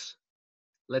insects.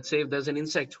 Let's say if there's an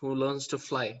insect who learns to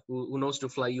fly, who knows to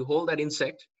fly, you hold that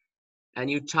insect and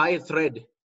you tie a thread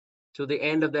to the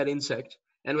end of that insect.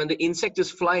 And when the insect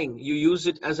is flying, you use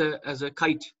it as a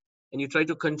kite and you try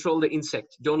to control the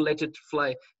insect. Don't let it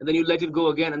fly. And then you let it go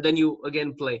again and then you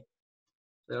again play.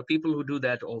 There are people who do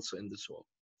that also in this world.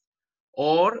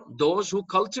 Or those who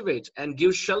cultivate and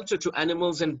give shelter to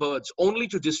animals and birds only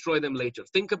to destroy them later.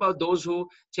 Think about those who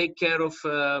take care of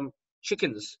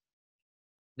chickens.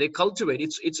 They cultivate.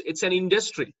 It's an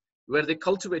industry where they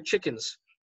cultivate chickens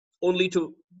only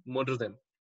to murder them.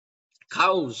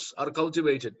 Cows are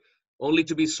cultivated only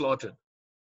to be slaughtered.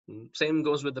 Same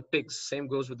goes with the pigs. Same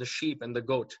goes with the sheep and the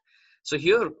goat. So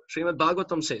here, Srimad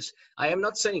Bhagavatam says, I am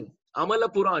not saying,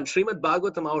 Amala Puran, Srimad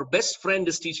Bhagavatam, our best friend,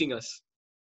 is teaching us.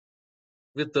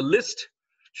 With the list,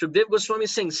 Shukdev Goswami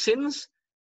is saying sins,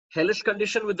 hellish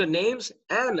condition with the names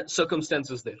and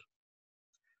circumstances there.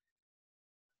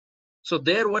 So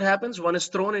there what happens? One is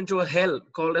thrown into a hell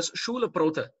called as Shula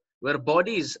Prota, where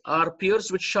bodies are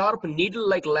pierced with sharp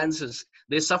needle-like lances.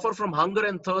 They suffer from hunger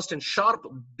and thirst, and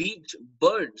sharp-beaked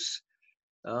birds,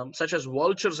 such as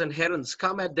vultures and herons,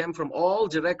 come at them from all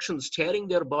directions, tearing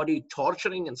their body,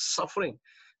 torturing and suffering.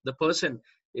 The person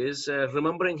is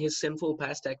remembering his sinful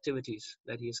past activities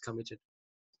that he has committed.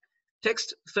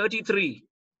 Text 33.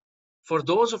 For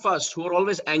those of us who are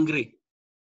always angry,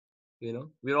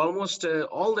 we're almost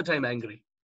all the time angry.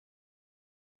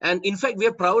 And in fact, we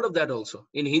are proud of that also.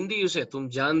 In Hindi, you say,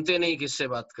 "Tum jante nahi kisse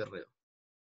baat kar rahe ho."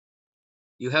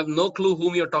 You have no clue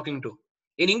whom you're talking to.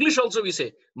 In English also, we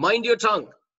say, "Mind your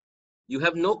tongue." You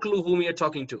have no clue whom you're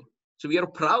talking to. So we are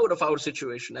proud of our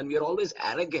situation, and we are always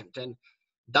arrogant and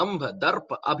dambha,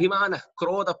 darpa, abhimana,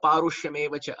 krodha,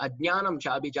 parushyameva ajnanam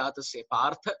chabhijatasya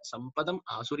partha sampadam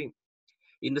asurim.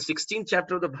 In the 16th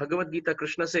chapter of the Bhagavad Gita,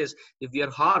 Krishna says, if we are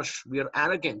harsh, we are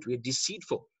arrogant, we are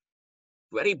deceitful,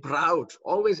 very proud,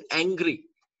 always angry.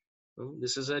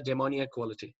 This is a demoniac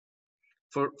quality.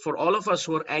 For all of us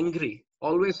who are angry,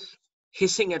 always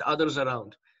hissing at others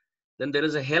around, then there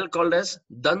is a hell called as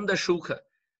Danda Shukha,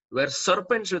 where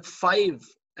serpents with 5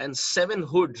 and 7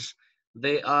 hoods,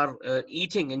 they are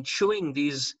eating and chewing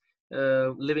these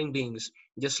living beings,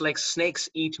 just like snakes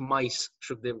eat mice,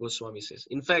 Shukdev Goswami says.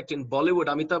 In fact, in Bollywood,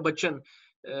 Amitabh Bachchan,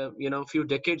 a few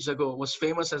decades ago, was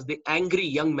famous as the angry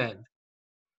young man.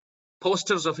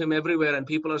 Posters of him everywhere, and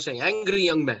people are saying, angry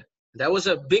young man. That was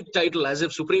a big title, as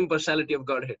if Supreme Personality of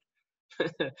Godhead.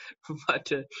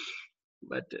 but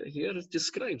here it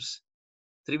describes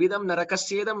Trividam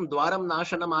narakasyedam dwaram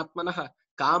nashanam atmanah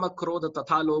kama krodha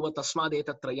tatha lova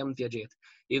tasmadeta trayam tyajet.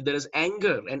 If there is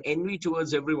anger and envy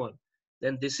towards everyone,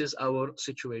 then this is our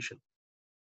situation.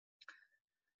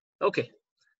 Okay,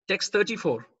 text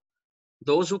 34.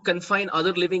 Those who confine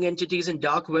other living entities in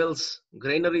dark wells,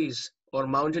 granaries, or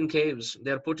mountain caves,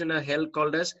 they are put in a hell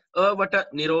called as Avata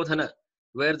Nirodhana,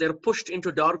 where they're pushed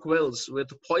into dark wells with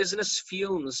poisonous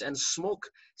fumes and smoke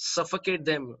suffocate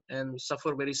them and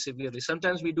suffer very severely.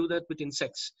 Sometimes we do that with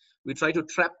insects. We try to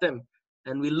trap them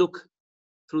and we look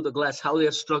through the glass how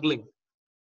they're struggling.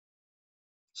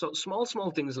 So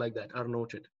small things like that are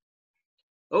noted.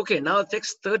 Okay, now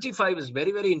text 35 is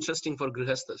very, very interesting for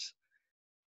Grihasthas.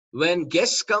 When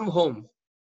guests come home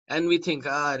and we think,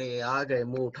 oh, they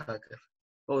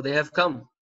have come.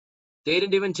 They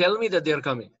didn't even tell me that they're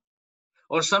coming.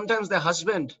 Or sometimes the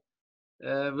husband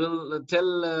will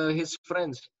tell his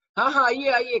friends,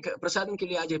 prasadam ke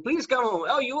liye aaje, please come home.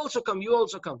 Oh, you also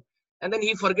come. And then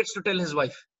he forgets to tell his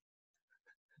wife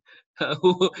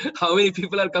how many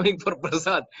people are coming for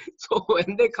prasad. So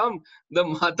when they come, the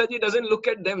Mataji doesn't look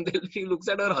at them, she looks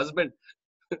at her husband.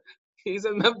 He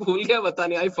says,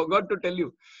 I forgot to tell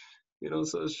you.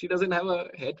 So she doesn't have a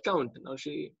head count. Now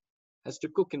she has to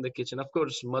cook in the kitchen. Of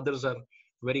course, mothers are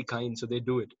very kind, so they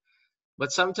do it.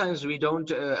 But sometimes we don't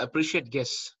appreciate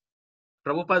guests.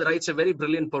 Prabhupada writes a very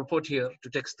brilliant purport here to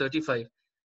text 35.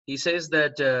 He says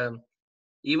that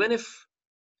even if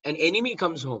an enemy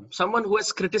comes home, someone who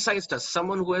has criticized us,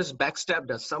 someone who has backstabbed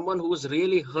us, someone who has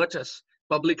really hurt us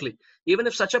publicly, even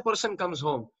if such a person comes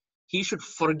home, he should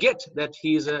forget that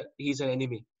he's an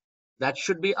enemy. That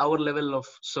should be our level of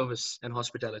service and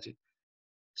hospitality.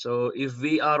 So if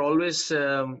we are always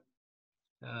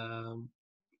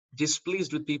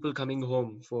displeased with people coming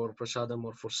home for prasadam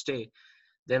or for stay,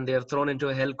 then they are thrown into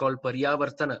a hell called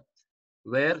Paryavartana,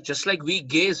 where just like we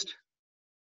gazed,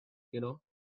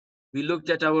 we looked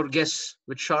at our guests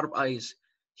with sharp eyes.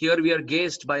 Here we are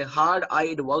gazed by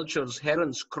hard-eyed vultures,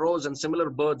 herons, crows, and similar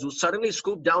birds who suddenly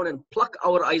scoop down and pluck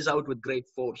our eyes out with great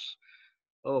force.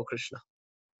 Oh, Krishna.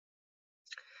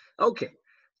 Okay,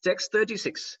 text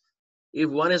 36. If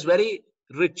one is very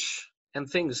rich and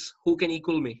thinks, who can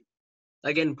equal me?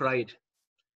 Again, pride.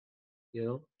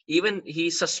 Even he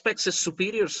suspects his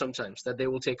superiors sometimes that they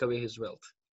will take away his wealth.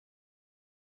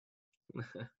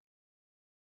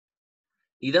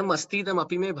 Idam astidam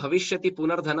apime bhavishyati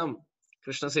punardhanam.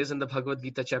 Krishna says in the Bhagavad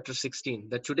Gita, chapter 16,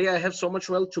 that today I have so much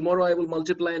wealth, tomorrow I will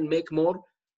multiply and make more.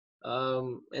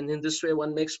 And in this way,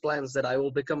 one makes plans that I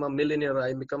will become a millionaire,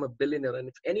 I become a billionaire. And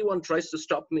if anyone tries to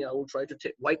stop me, I will try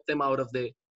to wipe them out of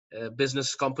the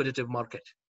business competitive market.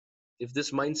 If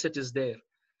this mindset is there,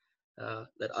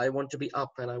 that I want to be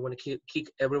up and I want to keep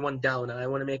everyone down and I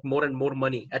want to make more and more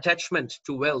money, attachment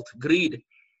to wealth, greed,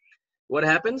 what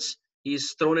happens?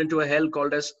 He's thrown into a hell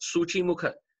called as Suchi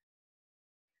Mukha,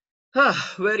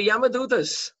 where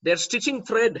Yamadutas, they're stitching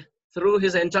thread through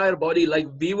his entire body like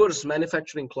weavers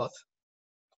manufacturing cloth.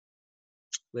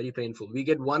 Very painful. We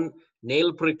get one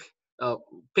nail prick,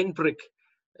 pin prick,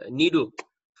 needle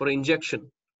for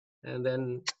injection, and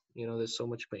then there's so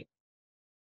much pain.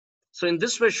 So in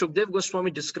this way, Shukdev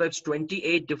Goswami describes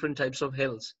 28 different types of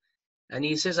hells. And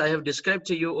he says, I have described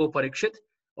to you, O Parikshit,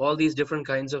 all these different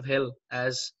kinds of hell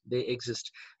as they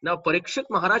exist. Now, Parikshit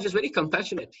Maharaj is very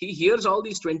compassionate. He hears all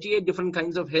these 28 different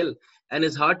kinds of hell and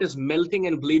his heart is melting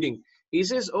and bleeding. He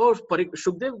says, oh,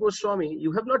 Shukdev Goswami,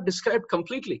 you have not described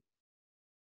completely.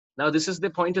 Now, this is the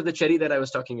point of the cherry that I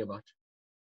was talking about.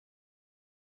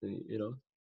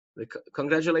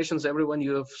 Congratulations, everyone.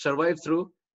 You have survived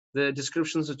through the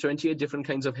descriptions of 28 different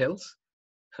kinds of hells.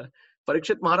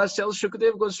 Parikshit Maharaj tells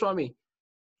Shukdev Goswami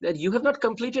that you have not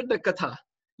completed the katha.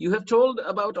 You have told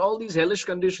about all these hellish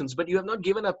conditions, but you have not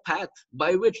given a path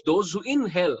by which those who in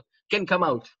hell can come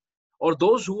out, or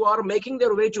those who are making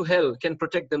their way to hell can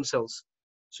protect themselves.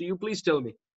 So you please tell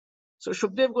me. So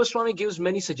Shukdev Goswami gives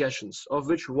many suggestions, of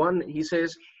which one, he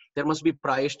says, there must be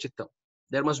prayashchittam.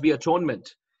 There must be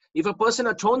atonement. If a person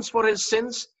atones for his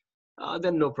sins,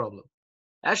 then no problem.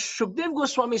 As Shukdev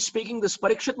Goswami is speaking, this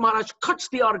Parikshit Maharaj cuts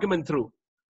the argument through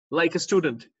like a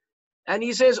student. And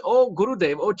he says, oh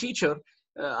Gurudev, oh teacher,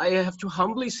 I have to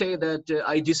humbly say that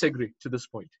I disagree to this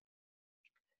point.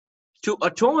 To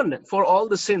atone for all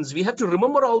the sins, we have to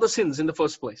remember all the sins in the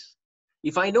first place.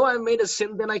 If I know I've made a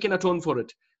sin, then I can atone for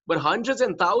it. But hundreds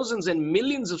and thousands and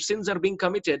millions of sins are being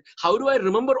committed. How do I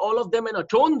remember all of them and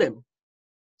atone them?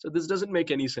 So this doesn't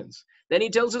make any sense. Then he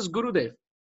tells his Gurudev,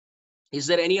 is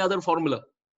there any other formula?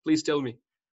 Please tell me.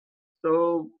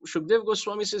 So Shukdev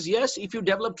Goswami says, yes, if you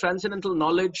develop transcendental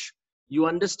knowledge, you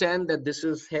understand that this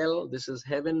is hell, this is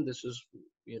heaven, this is,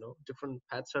 different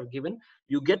paths are given.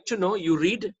 You get to know, you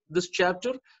read this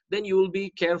chapter, then you will be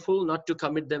careful not to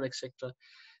commit them, etc.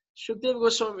 Shukdev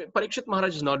Goswami, Parikshit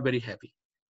Maharaj is not very happy.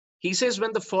 He says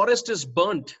when the forest is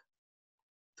burnt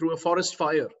through a forest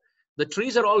fire, the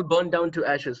trees are all burned down to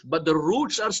ashes, but the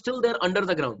roots are still there under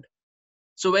the ground.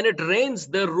 So when it rains,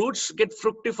 the roots get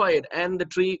fructified and the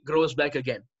tree grows back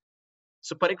again.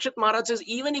 So Parikshit Maharaj says,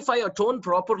 even if I atone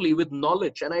properly with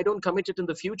knowledge and I don't commit it in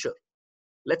the future,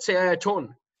 let's say I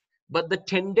atone, but the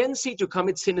tendency to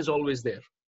commit sin is always there.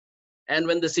 And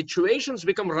when the situations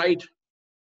become right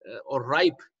or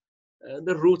ripe,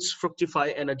 the roots fructify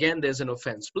and again there's an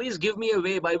offense. Please give me a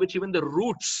way by which even the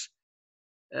roots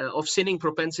of sinning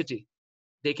propensity,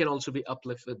 they can also be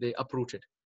uprooted.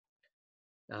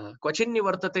 Kvachinni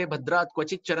vartate bhadrat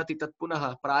kvachit charati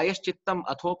tatpunaha prayaschittam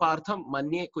athopartham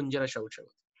manye kunjara shauchavat.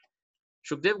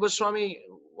 Shukdev Goswami,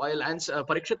 while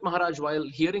Parikshit Maharaj, while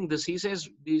hearing this, he says,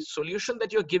 the solution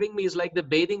that you're giving me is like the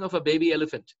bathing of a baby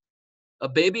elephant. A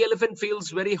baby elephant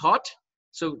feels very hot,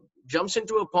 so jumps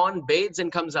into a pond, bathes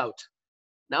and comes out.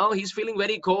 Now he's feeling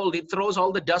very cold. He throws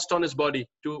all the dust on his body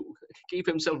to keep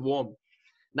himself warm.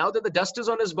 Now that the dust is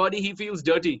on his body, he feels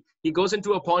dirty. He goes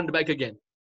into a pond back again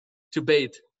to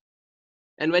bathe.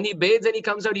 And when he bathes and he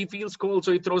comes out, he feels cold,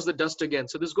 so he throws the dust again.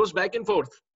 So this goes back and forth.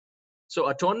 So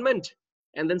atonement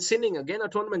and then sinning, again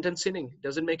atonement and sinning,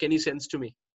 doesn't make any sense to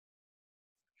me.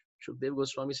 Shukdev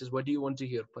Goswami says, what do you want to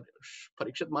hear?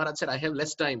 Parikshit Maharaj said, I have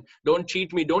less time. Don't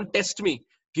cheat me. Don't test me.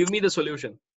 Give me the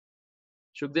solution.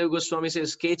 Shukdev Goswami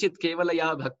says, Kechit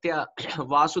kevalaya bhaktya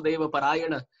vasudeva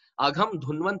parayana agham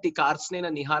dhunvanti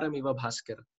karsnena niharam iva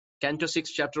bhaskar. Canto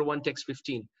 6, chapter 1, text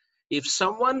 15. If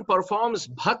someone performs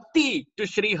bhakti to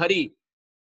Sri Hari,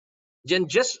 then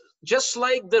just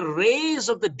like the rays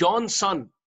of the dawn sun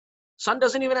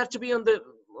doesn't even have to be on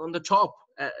the top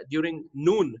during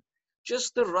noon,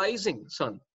 just the rising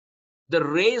sun, the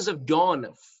rays of dawn,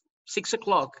 6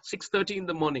 o'clock, 6:30 in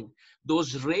the morning,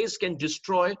 those rays can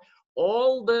destroy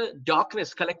all the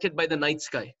darkness collected by the night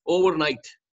sky overnight.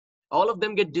 All of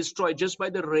them get destroyed just by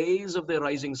the rays of the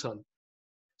rising sun.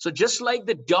 So just like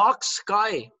the dark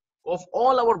sky of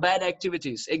all our bad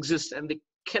activities exists and they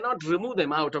cannot remove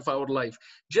them out of our life.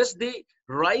 Just the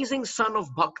rising sun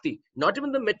of bhakti, not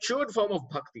even the matured form of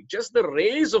bhakti, just the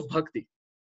rays of bhakti,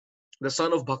 the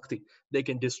sun of bhakti, they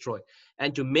can destroy.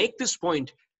 And to make this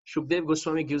point, Shukdev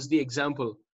Goswami gives the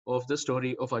example of the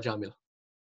story of Ajamil.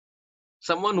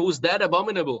 Someone who's that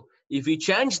abominable, if he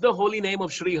chants the holy name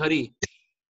of Sri Hari,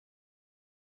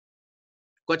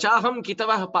 Kvachaham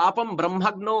kitavah papam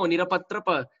brahmagno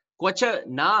nirapatrapa kvacha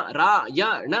na ra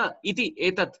ya na iti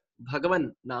etat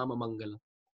bhagavan nama mangalam.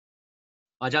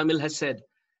 Ajamil has said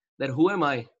that who am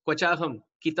I? Kvachaham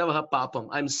kitavah papam.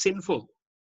 I'm sinful.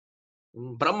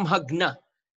 Brahmagna,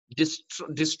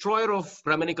 destroyer of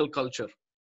Brahminical culture.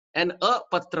 And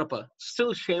apatrapa,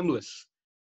 still shameless.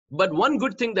 But one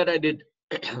good thing that I did,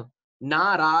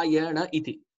 Narayana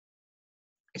iti,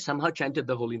 I somehow chanted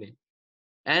the holy name.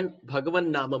 And Bhagavan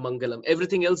Nama Mangalam.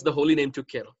 Everything else the holy name took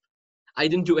care of. I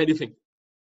didn't do anything.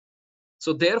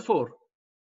 So therefore,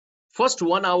 first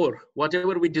 1 hour,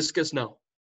 whatever we discuss now,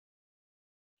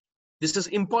 this is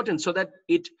important so that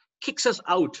it kicks us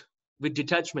out with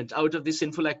detachment out of the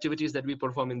sinful activities that we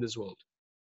perform in this world.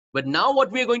 But now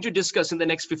what we are going to discuss in the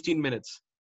next 15 minutes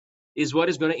is what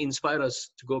is going to inspire us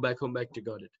to go back home, back to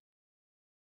Godhead.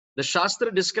 The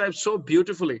Shastra describes so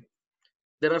beautifully.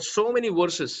 There are so many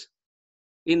verses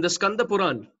in the Skanda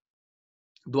Puran,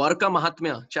 Dwarka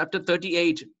Mahatmya, chapter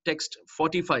 38, text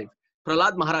 45.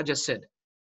 Prahlad Maharaj has said,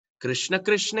 Krishna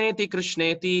Krishneti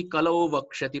Krishneti Kalo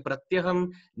Vakshati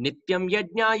Pratyaham Nityam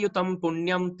Yajnayutam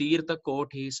Punyam Tirtha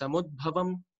Koti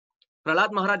Samudbhavam.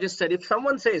 Prahlad Maharaj has said, if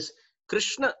someone says,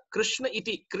 Krishna, Krishna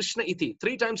iti,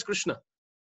 3 times Krishna,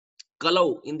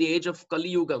 Kalau, in the age of Kali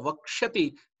Yuga,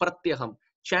 Vakshati Pratyaham,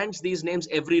 chants these names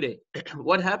every day.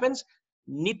 What happens?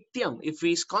 Nityam, if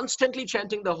he is constantly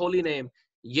chanting the holy name,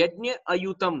 Yajna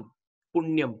Ayutam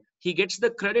Punyam, he gets the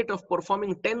credit of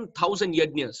performing 10,000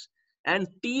 yajnas. And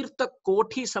Tirtha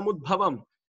Koti Samudbhavam,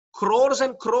 crores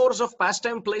and crores of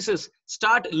pastime places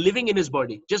start living in his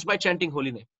body just by chanting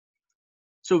holy name.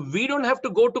 So we don't have to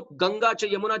go to Ganga,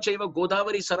 Yamuna, Chaiva,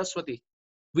 Godavari, Saraswati.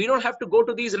 We don't have to go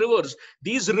to these rivers.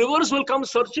 These rivers will come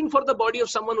searching for the body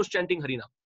of someone who's chanting Harinam.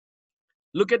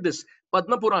 Look at this.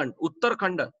 Padma Puran,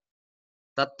 Uttarakhanda.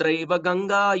 Tatraiva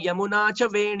Ganga, Yamuna cha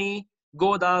Veni,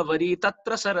 Godavari,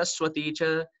 Tatra Saraswati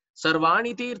cha,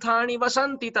 Sarvani Tirthani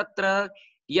Vasanti Tatra,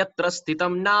 Yatra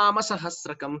Sthitam Nama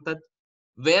Sahasrakam Tad.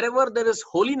 Wherever there is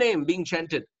holy name being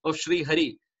chanted of Sri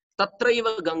Hari,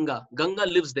 Tatraiva Ganga, Ganga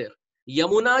lives there.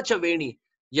 Yamuna cha Veni,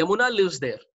 Yamuna lives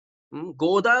there.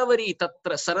 Godavari,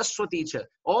 Tatra, Saraswati cha.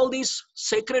 All these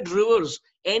sacred rivers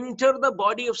enter the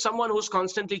body of someone who's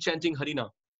constantly chanting Harinam.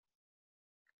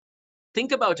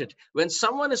 Think about it. When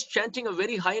someone is chanting a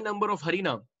very high number of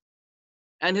Harinam,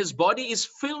 and his body is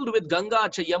filled with Ganga,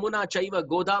 Yamuna, Chaiva,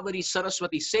 Godavari,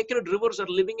 Saraswati, sacred rivers are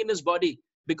living in his body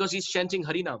because he's chanting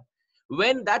Harinam.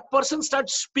 When that person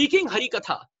starts speaking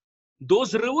Harikatha,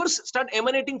 those rivers start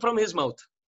emanating from his mouth.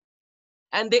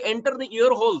 And they enter the ear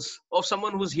holes of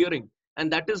someone who's hearing.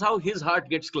 And that is how his heart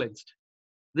gets cleansed.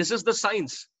 This is the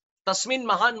science. Tasmin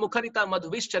Mahan Mukharita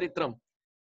Madhvish Charitram.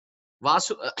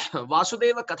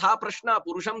 Vasudeva Katha Prashna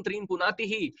Purusham Trin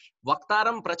Punatihi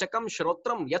Vaktaram Prachakam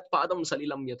Shrotram Yat Padam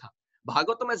Salilam Yatha.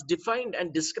 Bhagavatam has defined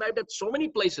and described at so many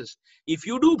places. If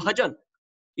you do bhajan,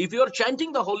 if you are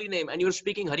chanting the holy name and you're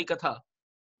speaking Harikatha,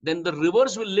 then the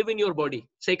rivers will live in your body,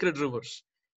 sacred rivers.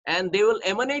 And they will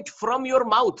emanate from your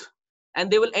mouth. And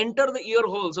they will enter the ear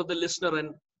holes of the listener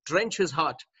and drench his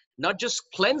heart. Not just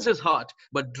cleanse his heart,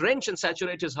 but drench and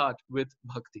saturate his heart with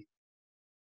bhakti.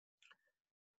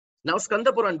 Now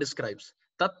Skanda Puran describes,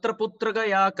 Tatra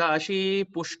Putragaya Kashi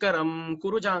Pushkaram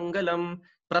Kurujangalam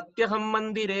Pratyaham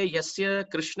Mandire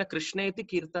Yasya Krishna Krishneti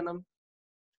Kirtanam.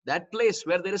 That place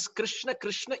where there is Krishna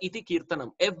Krishna iti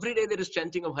Kirtanam. Every day there is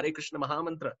chanting of Hare Krishna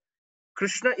Mahamantra.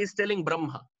 Krishna is telling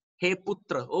Brahma, Hey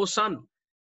Putra, O son,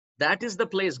 that is the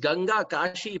place, Ganga,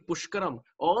 Kashi, Pushkaram,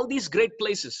 all these great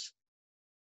places.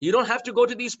 You don't have to go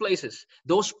to these places.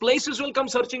 Those places will come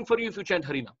searching for you if you chant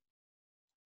Harinam.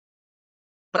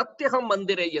 Pratyaham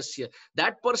Mandire Yasya.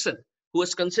 That person who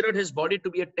has considered his body to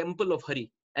be a temple of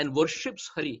Hari and worships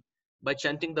Hari by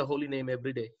chanting the holy name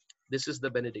every day. This is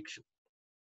the benediction.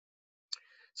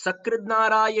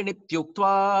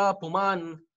 Sakridnarayanityuktva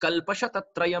Puman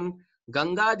Kalpashatatrayam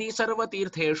Gangadi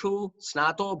Sarvatirtheshu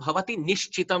Snato Bhavati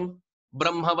Nishchitam.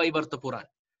 Brahma Vaivarta Puran.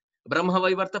 Brahma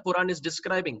Vaivarta Puran is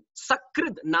describing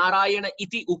Sakrid Narayana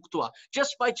iti uktva.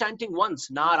 Just by chanting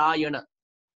once, Narayana.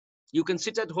 You can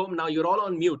sit at home now, you're all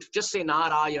on mute. Just say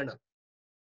Narayana.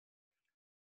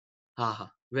 Aha,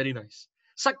 very nice.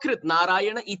 Sakrit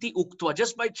Narayana iti uktva.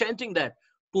 Just by chanting that,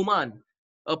 Puman,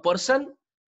 a person,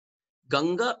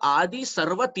 Ganga Adi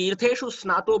Sarva Tirtheshu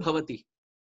Snato Bhavati.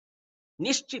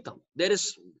 Nishchitam. There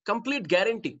is complete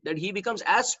guarantee that he becomes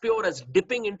as pure as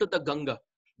dipping into the Ganga.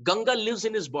 Ganga lives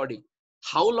in his body.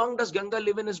 How long does Ganga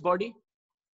live in his body?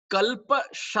 Kalpa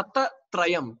Shata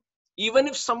Trayam. Even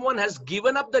if someone has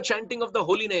given up the chanting of the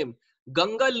holy name,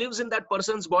 Ganga lives in that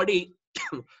person's body.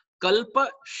 Kalpa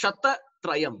Shata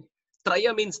Trayam.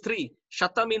 Traya means 3.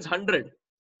 Shata means 100.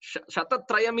 Shata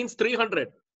Traya means 300.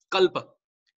 Kalpa.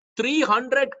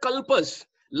 300 kalpas.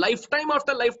 Lifetime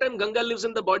after lifetime, Ganga lives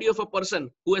in the body of a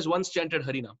person who has once chanted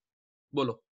Harinam.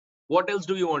 Bolo. What else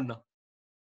do you want now?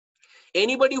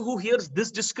 Anybody who hears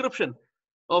this description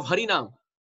of Harinam,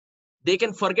 they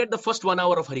can forget the first 1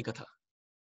 hour of Harikatha.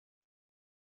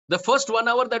 The first 1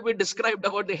 hour that we described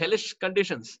about the hellish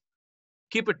conditions,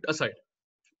 keep it aside.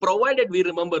 Provided we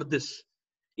remember this.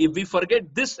 If we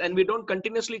forget this and we don't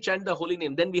continuously chant the holy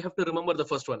name, then we have to remember the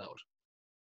first 1 hour.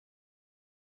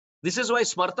 This is why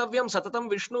smartavyam satatam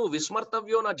Vishnu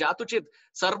vismartavyo na jatuchit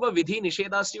sarva vidhi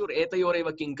nishedasyur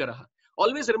etayoreva kinkaraha.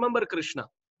 Always remember Krishna,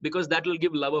 because that will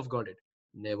give love of God.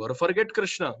 Never forget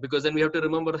Krishna, because then we have to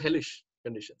remember hellish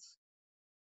conditions.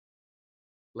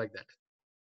 Like that.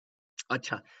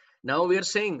 Acha. Now we are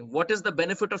saying, what is the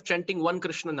benefit of chanting one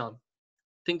Krishna Naam?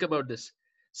 Think about this.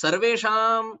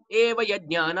 Sarvesham eva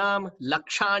yajnanam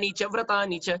lakshani cha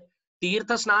vratani cha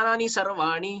tirtha snanani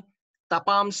sarvani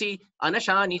tapamsi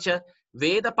anashani cha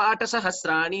veda pata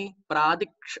sahasrani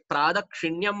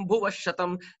pradakshinyam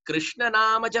bhuvashatam krishna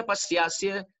nama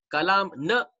japasyasya kalam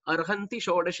na arhanti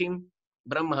shodashim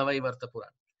brahma vaivarta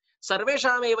puran.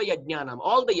 Sarvesham eva yajnanam,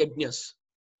 all the yajnas,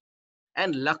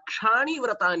 and lakshani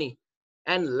vratani,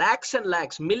 and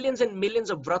lakhs, millions and millions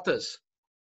of vratas,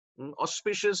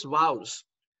 auspicious vows,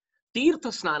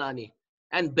 tirtha snanani,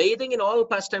 and bathing in all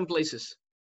pastime places,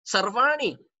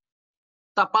 sarvani,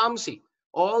 tapamsi,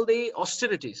 all the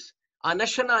austerities,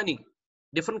 anashanani,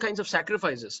 different kinds of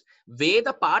sacrifices,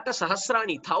 veda pata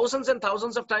sahasrani, thousands and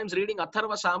thousands of times reading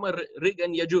Atharva, Sama, Rig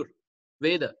and Yajur,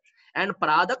 Veda, and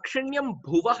pradakshinyam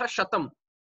bhuvaha shatam,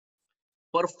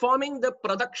 performing the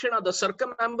pradakshina, the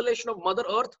circumambulation of Mother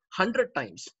Earth 100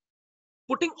 times.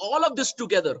 Putting all of this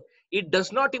together, it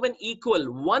does not even equal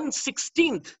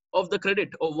 1/16th of the credit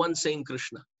of one saying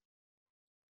Krishna.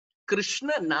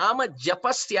 Krishna nama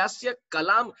japasyasya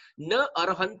kalam na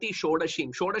arhanti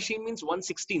shodashim. Shodashim means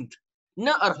 1/16th.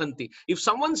 Na arhanti. If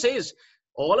someone says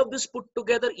all of this put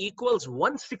together equals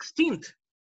 1/16th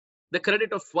the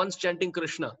credit of once chanting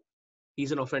Krishna,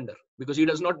 he's an offender, because he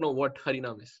does not know what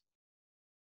Harinam is.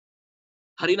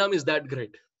 Harinam is that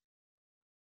great.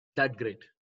 That great.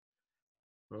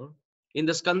 In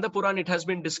the Skanda Puran, it has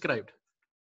been described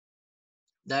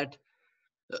that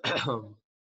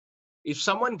if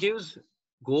someone gives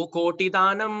Gokoti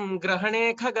Danam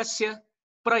Grahane Khagasya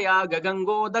Prayaga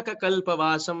Gangodaka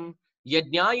Kalpavasam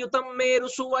Yajnayutam Meru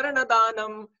Suvarna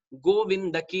Danam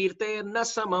Govinda Kirte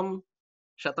Nasamam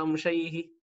Shatam Shaihi.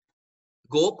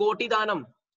 Gokoti Danam.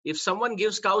 If someone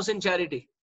gives cows in charity,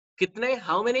 kitne?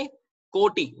 How many?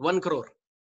 Koti, 1 crore.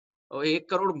 Oh, 1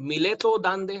 crore mile to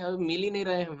daan de, mil hi nahi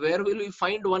rahe. Where will we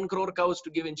find 1 crore cows to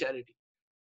give in charity?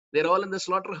 They're all in the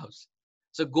slaughterhouse.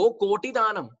 So go koti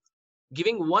danam,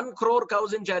 giving 1 crore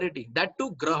cows in charity. That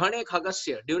too grahane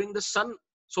khagasya, during the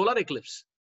solar eclipse.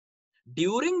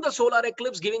 During the solar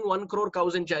eclipse, giving 1 crore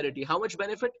cows in charity. How much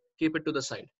benefit? Keep it to the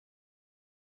side.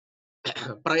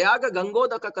 Prayaga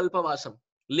Gangodaka Kalpavasam,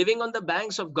 living on the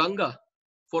banks of Ganga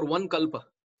for 1 kalpa.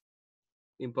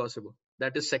 Impossible.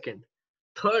 That is second.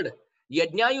 Third,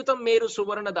 Yajnayutam Meru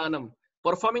Suvarna Danam,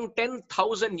 performing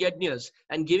 10,000 yajnas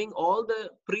and giving all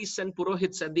the priests and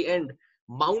purohits at the end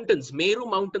mountains, Meru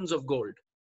mountains of gold.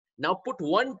 Now put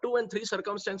 1, 2 and 3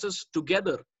 circumstances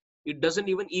together. It doesn't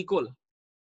even equal.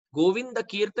 Govinda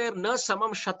Kirter na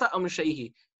samam shata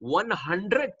amshaihi,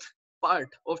 100th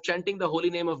part of chanting the holy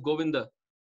name of Govinda.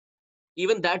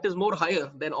 Even that is more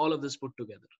higher than all of this put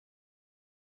together.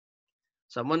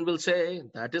 Someone will say,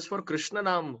 that is for Krishna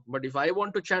Nam, but if I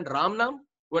want to chant Ram Nam,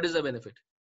 what is the benefit?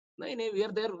 No, we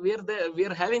are there, we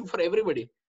are having for everybody.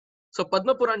 So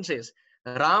Padma Puran says,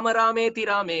 Rama Rameti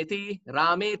Rameti,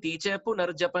 Rameti cha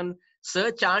punarjapan,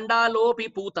 sa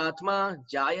chandalopi putatma,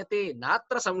 jayate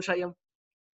natra samshayam.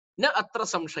 Na atra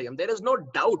samshayam. There is no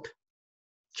doubt.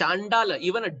 Chandala,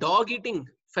 even a dog-eating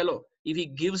fellow, if he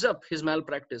gives up his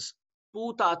malpractice,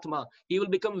 putatma, he will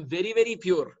become very, very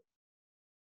pure.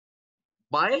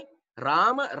 By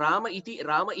Rama iti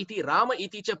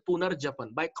cha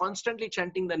punarjapan, by constantly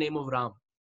chanting the name of Ram.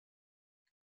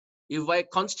 If by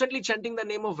constantly chanting the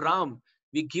name of Ram,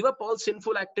 we give up all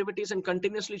sinful activities and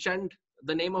continuously chant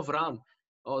the name of Ram,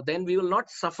 then we will not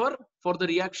suffer for the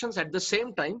reactions. At the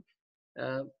same time,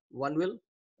 one will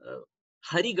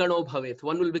Hari Gano Bhavet,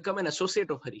 one will become an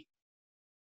associate of Hari.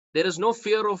 There is no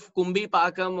fear of Kumbi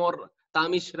Pakam or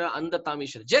Tamishra, Anda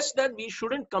Tamishra. Just that we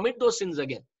shouldn't commit those sins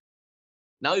again.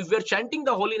 Now, if we're chanting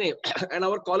the holy name and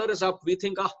our collar is up, we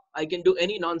think, I can do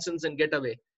any nonsense and get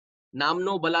away.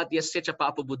 Namno balat yasya cha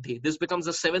papa buddhi. This becomes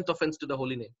the 7th offense to the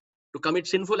holy name. To commit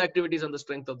sinful activities on the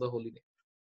strength of the holy name.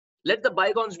 Let the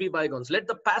bygones be bygones. Let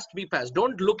the past be past.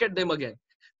 Don't look at them again.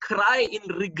 Cry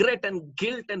in regret and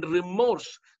guilt and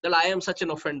remorse that I am such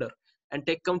an offender, and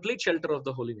take complete shelter of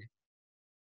the holy name.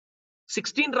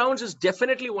 16 rounds is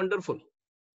definitely wonderful.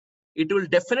 It will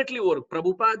definitely work.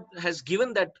 Prabhupada has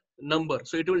given that number,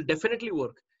 so it will definitely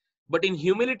work. But in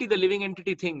humility, the living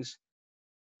entity thinks,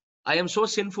 I am so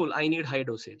sinful, I need high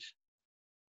dosage.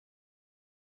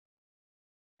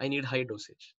 I need high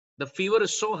dosage. The fever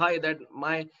is so high that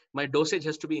my dosage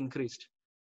has to be increased.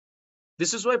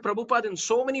 This is why Prabhupada in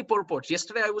so many purports,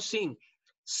 yesterday I was seeing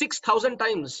 6,000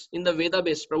 times in the Veda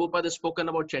base, Prabhupada has spoken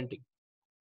about chanting.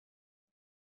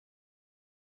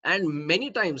 And many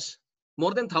times,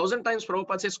 more than 1,000 times,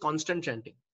 Prabhupada says constant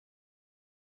chanting.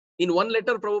 In one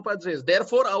letter, Prabhupada says,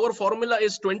 therefore, our formula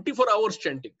is 24 hours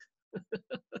chanting.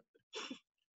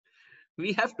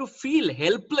 We have to feel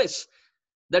helpless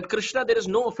that Krishna, there is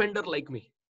no offender like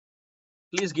me.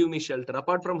 Please give me shelter.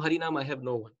 Apart from Harinam, I have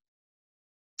no one.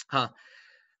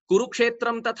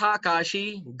 Kurukshetram tatha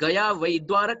Kashi, Gaya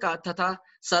Vaidwaraka tatha,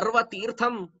 Sarva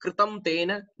Tirtham Kritam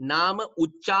Tena, Nama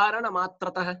Ucharana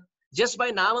Matratah. Just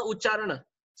by Nama Ucharana,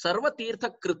 Sarva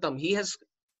Tirtha Kritam, he has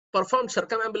performed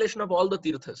circumambulation of all the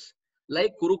Tirthas,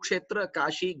 like Kurukshetra,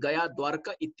 Kashi, Gaya,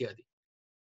 Dwarka, Ityadi.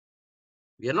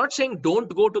 We are not saying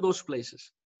don't go to those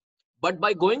places. But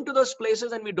by going to those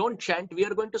places and we don't chant, we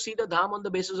are going to see the dham on the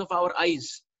basis of our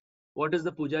eyes. What is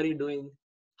the pujari doing?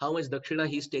 How much dakshina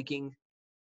he is taking?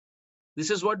 This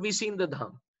is what we see in the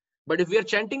dham. But if we are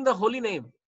chanting the holy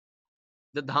name,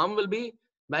 the dham will be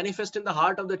manifest in the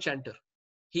heart of the chanter.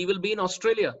 He will be in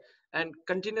Australia and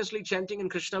continuously chanting, and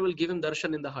Krishna will give him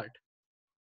darshan in the heart.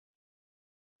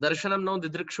 Darshanam no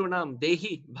didrikshunam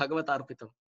dehi bhagavat arpitam.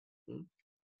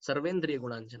 Sarvendriya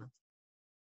gunanjanam.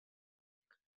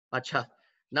 Acha.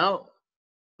 Now,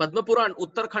 Padma Puran,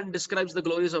 Uttarakhand describes the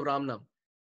glories of Ram Nam.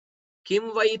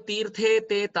 Kim vai tirthe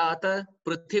te tata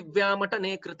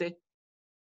prithivyamatane krite.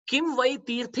 Kim vai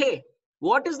tirthe.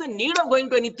 What is the need of going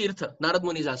to any tirtha? Narad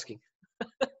Muni is asking.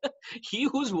 He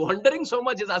who's wandering so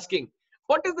much is asking,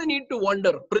 what is the need to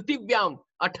wander? Prithivyam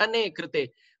atane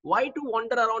krite. Why to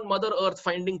wander around Mother Earth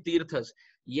finding tirthas?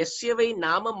 Yasya vai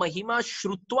nama mahima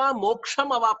shrutva moksham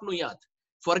avapnuyat.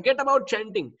 Forget about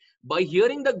chanting. By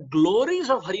hearing the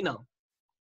glories of Harinam,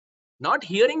 not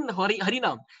hearing the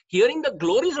Harinam, hearing the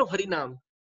glories of Harinam,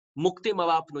 mukti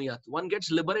avapnuyat. One gets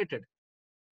liberated.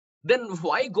 Then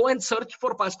why go and search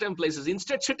for pastime places?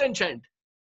 Instead, sit and chant.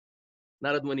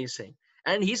 Narad Muni is saying.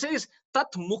 And he says, Tat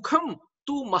mukham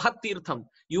tu mahat tirtham.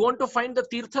 You want to find the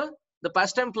tirtha, the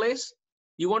pastime place?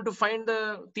 You want to find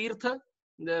the tirtha,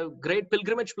 the great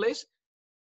pilgrimage place?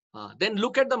 Then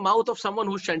look at the mouth of someone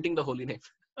who's chanting the holy name.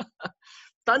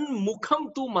 Tan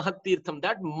mukham tu mahat tirtham.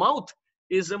 That mouth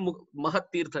is a mahat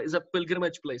tirtha, is a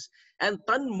pilgrimage place. And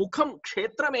tan mukham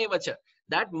kshetram evacha.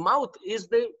 That mouth is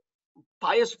the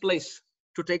pious place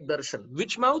to take darshan.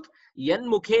 Which mouth? Yan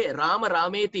mukhe Rama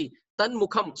Rameti tan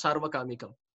mukham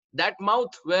sarvakamikam. That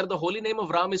mouth where the holy name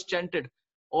of Ram is chanted,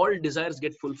 all desires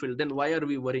get fulfilled. Then why are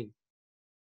we worrying?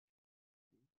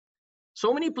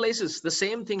 So many places, the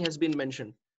same thing has been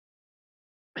mentioned.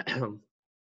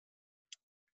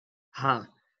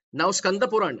 Now Skanda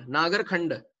Puran, Nagar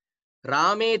Khanda,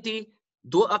 Rameti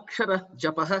du akshara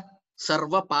japaha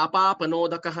sarva papa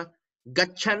panodakaha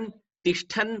gachan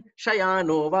tishtan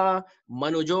shayanova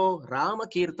manujo Rama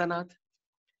Kirtanat.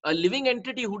 A living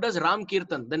entity who does Ram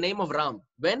Kirtan, the name of Ram,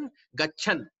 when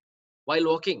gachan, while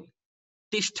walking,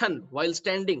 tishtan, while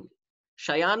standing,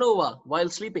 shayanova, while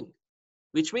sleeping,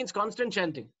 which means constant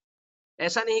chanting.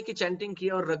 ऐसा नहीं कि chanting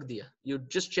किया और रख दिया. You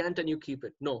just chant and you keep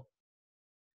it. No.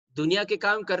 दुनिया के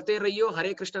काम करते रहियो,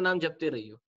 हरे कृष्ण नाम जपते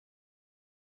रहियो.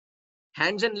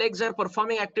 Hands and legs are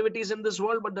performing activities in this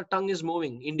world, but the tongue is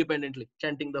moving independently,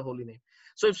 chanting the holy name.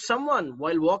 So if someone,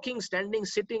 while walking, standing,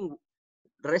 sitting,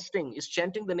 resting, is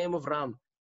chanting the name of Ram,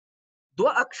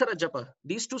 Dwa akshara japa,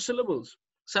 these two syllables,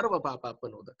 sarva papa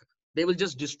panodaka, they will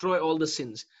just destroy all the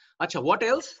sins. Acha, what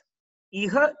else?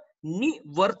 Iha ni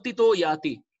vartito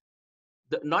yati.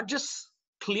 Not just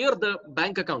clear the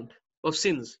bank account of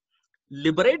sins,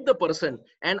 liberate the person,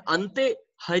 and ante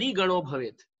hari gano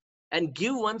bhavet, and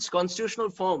give one's constitutional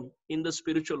form in the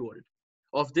spiritual world.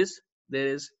 Of this, there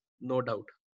is no doubt.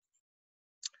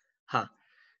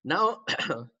 Now,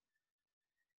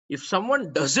 if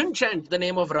someone doesn't chant the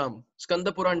name of Ram,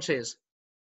 Skanda Puran says,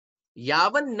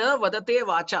 Yavan na vadate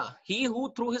vacha. He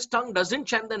who through his tongue doesn't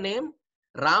chant the name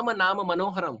Rama Nama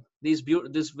Manoharam. This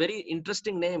very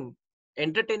interesting name,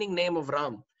 entertaining name of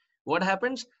Ram. What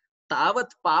happens?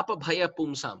 Tavat Papa Bhaya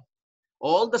Pumsam.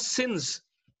 All the sins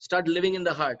start living in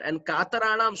the heart. And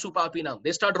Kataranam Supapinam.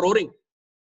 They start roaring.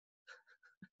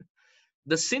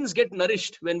 The sins get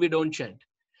nourished when we don't chant.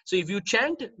 So if you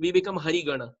chant, we become Hari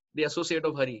Gana, the associate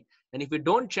of Hari. And if we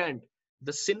don't chant,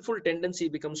 the sinful tendency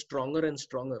becomes stronger and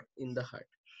stronger in the heart.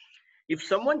 If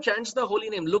someone chants the holy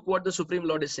name, look what the Supreme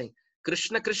Lord is saying.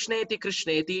 Krishna Krishneti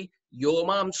Krishneti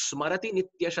Yomam Smarati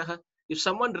Nityashaha. If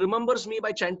someone remembers me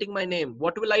by chanting my name,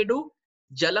 what will I do?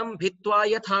 Jalam Bhitva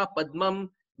Yatha Padmam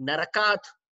Narakat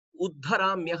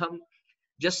Uddharamyaham.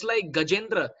 Just like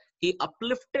Gajendra, he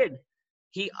uprooted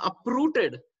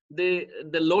the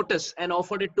lotus and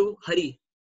offered it to Hari.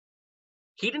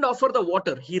 He didn't offer the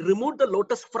water. He removed the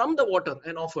lotus from the water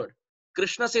and offered.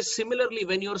 Krishna says, similarly,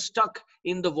 when you're stuck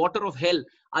in the water of hell,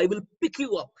 I will pick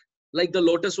you up like the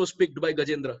lotus was picked by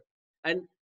Gajendra and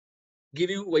give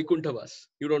you Vaikunthavas.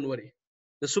 You don't worry.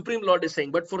 The Supreme Lord is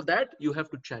saying, but for that, you have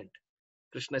to chant.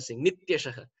 Krishna is saying,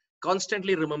 Nityashaha,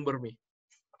 constantly remember me.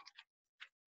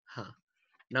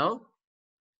 Now,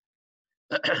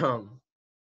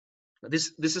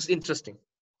 this is interesting.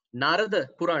 Narada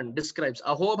Puran describes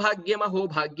Aho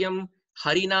Bhagyam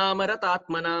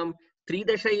Harinamaratatmanam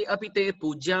Tridashai apite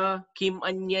puja kim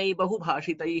anyai bahu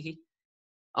bhashitaihi.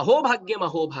 Aho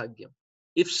Bhagyam.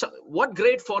 What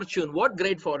great fortune.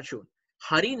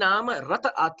 Harinama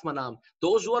Rata Atmanam.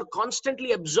 Those who are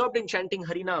constantly absorbed in chanting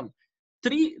Harinam.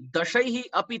 Tridashaihi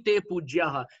apite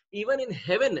pujyaha. Even in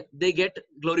heaven they get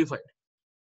glorified.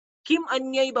 Kim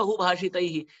anyai bahu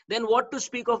bhashitaihi. Then what to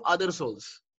speak of other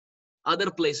souls?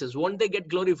 Other places, won't they get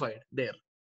glorified there?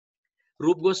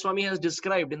 Rup Goswami has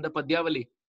described in the Padyavali,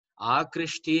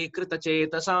 Akrishti krita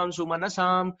chetasam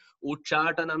sumanasam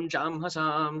uchatanam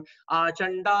chamhasam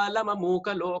achandalam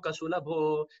amuka loka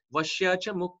sulabho vashya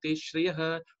cha mukti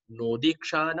shriyah no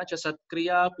diksha na cha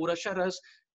satkriya purasharas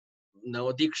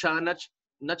no diksha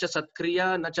na cha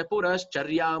satkriya na cha puras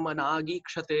charyamanagi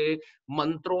kshate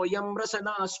mantroyam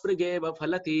rasana sprigeva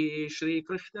phalati Shri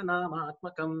Krishna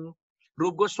namatmakam.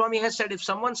 Rup Goswami has said, if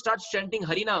someone starts chanting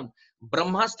Harinam,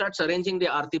 Brahma starts arranging the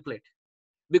Aarti plate.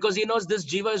 Because he knows this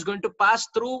Jiva is going to pass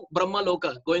through Brahma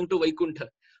Loka, going to Vaikuntha.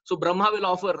 So Brahma will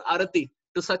offer Arati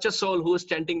to such a soul who is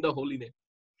chanting the holy name.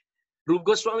 Rup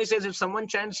Goswami says, if someone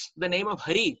chants the name of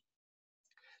Hari,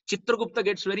 Chitragupta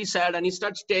gets very sad and he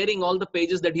starts tearing all the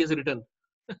pages that he has written.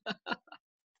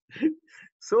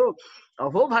 So,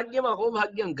 Aho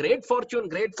Bhagyam, great fortune.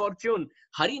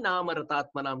 Harinama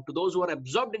Ratatmanam, to those who are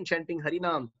absorbed in chanting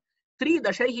Harinam.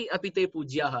 Tridashaihi apite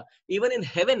pujyaha. Even in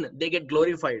heaven, they get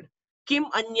glorified. Kim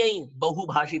anyai bahu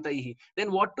bhashitaihi.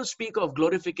 Then what to speak of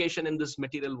glorification in this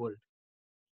material world?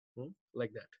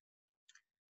 Like that.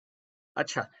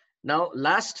 Acha. Now,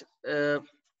 last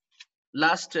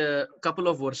couple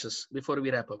of verses before we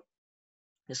wrap up.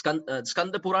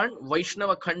 Skanda Puran,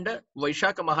 Vaishnava Khanda,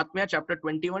 Vaishaka Mahatmya, chapter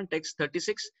 21, text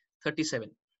 36, 37.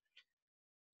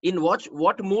 In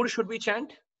what mood should we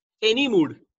chant? Any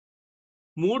mood.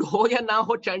 Mood ho ya na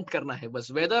ho, chant karna hai.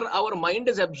 Bas whether our mind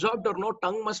is absorbed or no,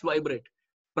 tongue must vibrate.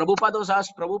 Prabhupada was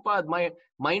asked, Prabhupada, my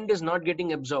mind is not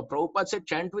getting absorbed. Prabhupada said,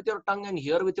 chant with your tongue and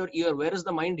hear with your ear. Where is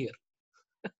the mind here?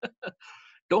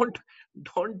 Don't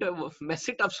mess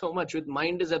it up so much with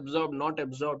mind is absorbed, not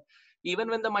absorbed. Even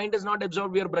when the mind is not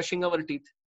absorbed, we are brushing our teeth.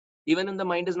 Even when the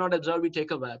mind is not absorbed, we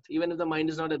take a bath. Even if the mind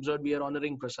is not absorbed, we are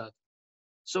honoring prasad.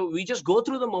 So we just go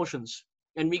through the motions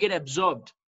and we get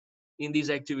absorbed in these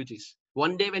activities.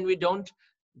 One day when we don't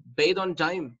bathe on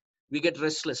time, we get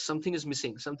restless. Something is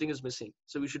missing.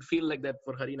 So we should feel like that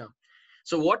for Harinam.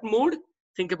 So what mood?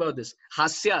 Think about this.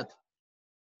 Hasyat.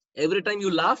 Every time you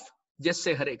laugh, just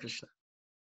say Hare Krishna.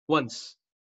 Once.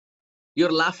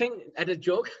 You're laughing at a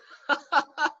joke.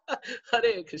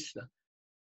 Hare Krishna.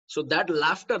 So that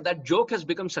laughter, that joke has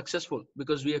become successful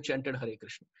because we have chanted Hare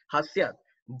Krishna. Hasyat,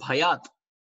 bhayat,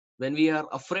 when we are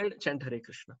afraid, chant Hare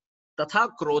Krishna. Tatha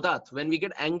krodat, when we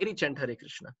get angry, chant Hare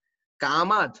Krishna.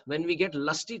 Kamat, when we get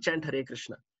lusty, chant Hare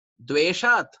Krishna.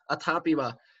 Dveshat,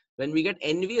 athapiva, when we get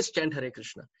envious, chant Hare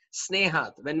Krishna.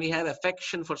 Snehat, when we have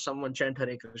affection for someone, chant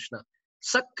Hare Krishna.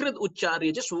 Sakrit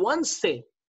ucharya, just once say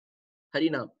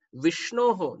Harinam.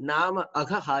 Vishnoho nama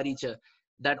agha haricha,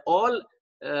 that all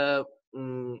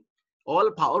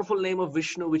powerful name of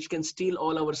Vishnu which can steal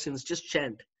all our sins, just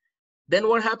chant. Then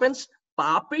what happens?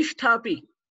 Papishtapi.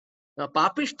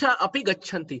 Papishtha api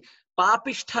gachanti.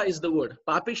 Papishtha is the word.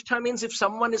 Papishtha means if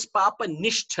someone is papa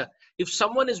nishtha, if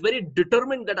someone is very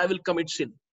determined that I will commit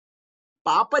sin.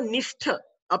 Papa nishtha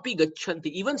api gacchanti.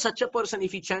 Even such a person,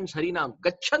 if he chants Harinam,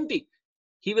 gacchanti,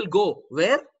 he will go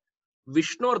where?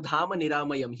 Vishnur Dhama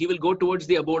Niramayam. He will go towards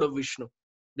the abode of Vishnu.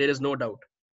 There is no doubt.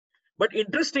 But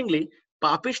interestingly,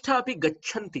 Papishtha api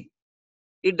gacchanti.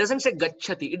 It doesn't say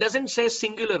gacchati. It doesn't say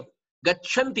singular.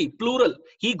 Gacchanti, plural.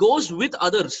 He goes with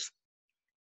others.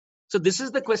 So this is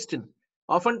the question.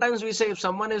 Oftentimes we say if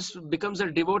someone becomes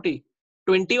a devotee,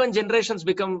 21 generations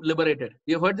become liberated.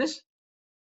 You have heard this?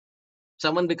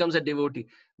 Someone becomes a devotee.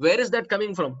 Where is that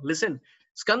coming from? Listen.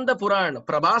 Skanda Puran,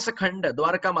 Prabhasa Khanda,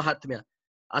 Dwarka Mahatmya,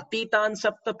 Atitan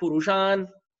Sapta Purushan.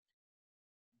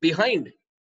 Behind,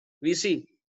 we see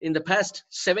in the past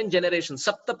 7 generations,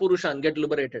 Sapta Purushan get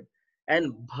liberated.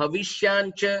 And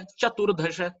Bhavishyancha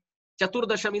Chaturdasha.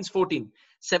 Chaturdasha means 14.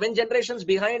 7 generations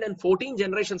behind and 14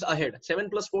 generations ahead. 7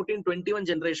 plus 14, 21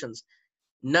 generations.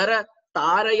 Nara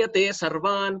Tarayate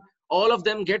Sarvan. All of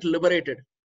them get liberated.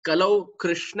 Kalau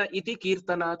Krishna iti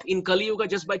kirtanat. In Kali Yuga,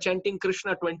 just by chanting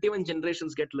Krishna, 21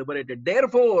 generations get liberated.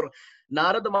 Therefore,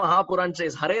 Narada Mahapuran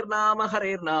says, Harer Nama,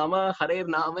 Harer Nama, Harer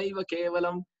Nama eva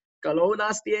kevalam. Kalau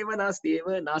nastyeva,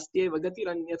 nastyeva, nastyeva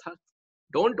gatiranyatha.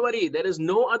 Don't worry, there is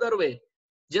no other way.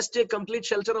 Just take complete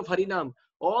shelter of Harinam.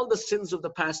 All the sins of the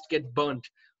past get burnt.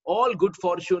 All good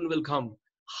fortune will come.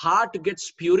 Heart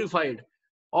gets purified.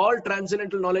 All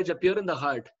transcendental knowledge appear in the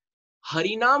heart.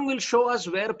 Harinam will show us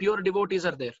where pure devotees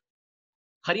are there.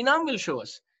 Harinam will show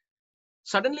us.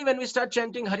 Suddenly when we start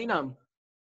chanting Harinam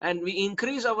and we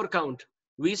increase our count,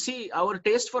 we see our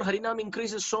taste for Harinam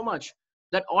increases so much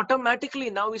that automatically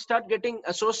now we start getting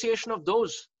association of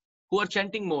those who are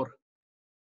chanting more.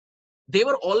 They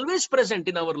were always present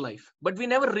in our life, but we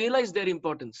never realized their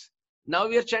importance. Now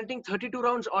we are chanting 32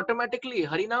 rounds, automatically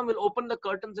Harinam will open the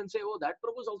curtains and say, oh, that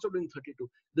Prabhu is also doing 32.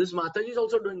 This Mataji is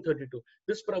also doing 32.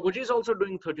 This Prabhuji is also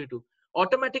doing 32.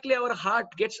 Automatically our heart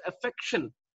gets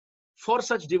affection for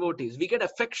such devotees. We get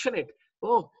affectionate.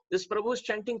 Oh, this Prabhu is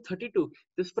chanting 32.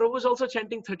 This Prabhu is also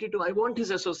chanting 32. I want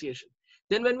his association.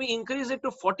 Then when we increase it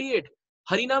to 48,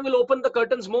 Harinam will open the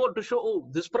curtains more to show, oh,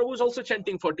 this Prabhu is also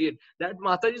chanting 48. That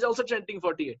Mataji is also chanting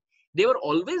 48. They were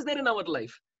always there in our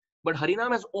life. But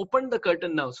Harinam has opened the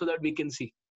curtain now so that we can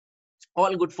see.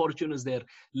 All good fortune is there.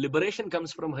 Liberation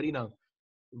comes from Harinam.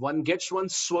 One gets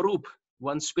one's swarup,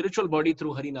 one's spiritual body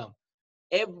through Harinam.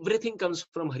 Everything comes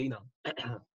from Harinam.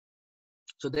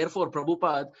 So therefore,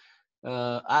 Prabhupada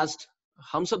asked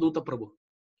Hamsaduta Prabhu,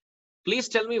 please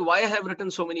tell me why I have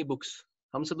written so many books.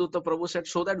 Hamsaduta Prabhu said,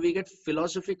 so that we get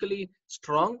philosophically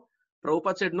strong.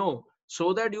 Prabhupada said, no,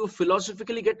 so that you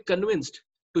philosophically get convinced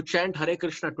to chant Hare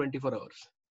Krishna 24 hours.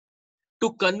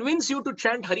 To convince you to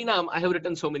chant Harinam, I have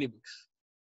written so many books.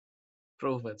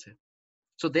 Prabhupada said.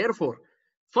 So therefore,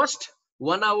 first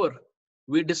 1 hour,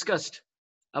 we discussed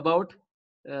about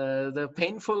the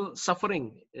painful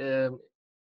suffering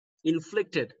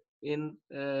inflicted in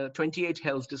 28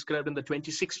 hells described in the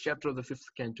 26th chapter of the 5th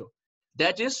canto.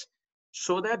 That is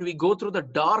so that we go through the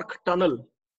dark tunnel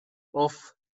of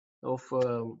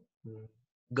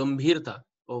gambhirta,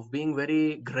 of being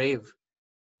very grave.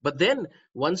 But then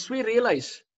once we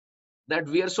realize that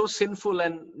we are so sinful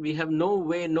and we have no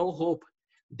way, no hope,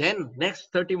 then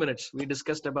next 30 minutes we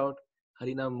discussed about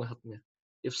Harinam Mahatmya.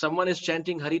 If someone is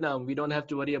chanting Harinam, we don't have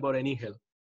to worry about any hell.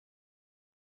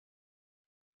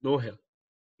 No hell.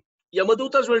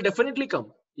 Yamadutas will definitely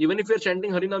come. Even if we are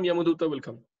chanting Harinam, Yamaduta will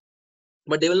come.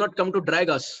 But they will not come to drag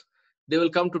us. They will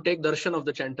come to take darshan of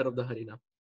the chanter of the Harinam.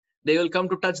 They will come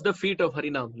to touch the feet of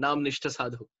Harinam, Nam Nishtha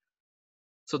Sadhu.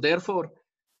 So therefore,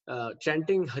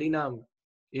 chanting Harinam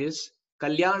is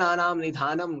Kalyananam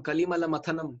Nidhanam Kalimala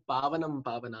Mathanam Pavanam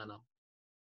Pavananam.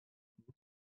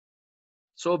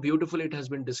 So beautifully it has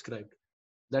been described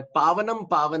that Pavanam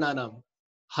Pavananam,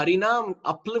 Harinam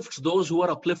uplifts those who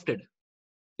are uplifted.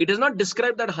 It is not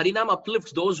described that Harinam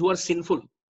uplifts those who are sinful,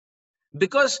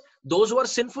 because those who are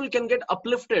sinful can get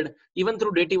uplifted even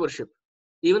through deity worship,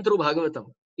 even through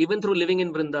Bhagavatam, even through living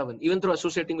in Vrindavan, even through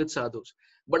associating with sadhus.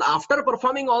 But after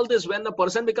performing all this, when the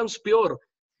person becomes pure,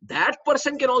 that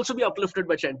person can also be uplifted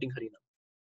by chanting Harinam.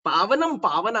 Pavanam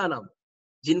Pavananam,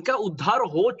 जिनका उद्धार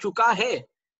हो चुका है,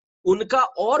 उनका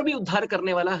और भी उद्धार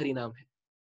करने वाला हरिनाम है.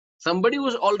 Somebody who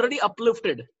is already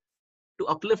uplifted, to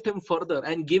uplift him further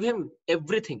and give him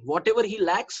everything. Whatever he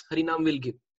lacks, Harinam will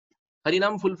give.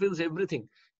 Harinam fulfills everything.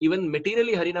 Even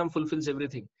materially, Harinam fulfills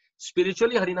everything.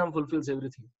 Spiritually, Harinam fulfills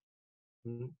everything.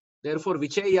 Therefore,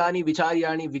 vichayani,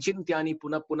 vicharyani, vichintyani,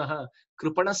 punah punaha,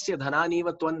 kripanasya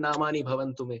dhananiva twan namani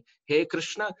bhavantume. Hey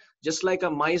Krishna, just like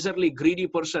a miserly, greedy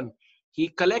person, he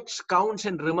collects, counts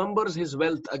and remembers his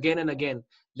wealth again and again.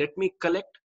 Let me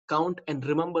collect, count and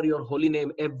remember your holy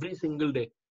name every single day.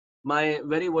 My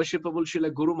very worshipable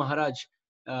Srila Guru Maharaj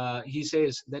he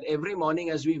says that every morning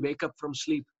as we wake up from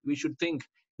sleep, we should think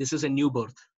this is a new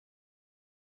birth.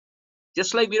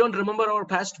 Just like we don't remember our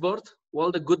past birth,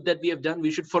 all the good that we have done,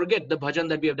 we should forget the bhajan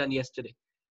that we have done yesterday.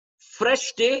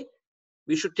 Fresh day,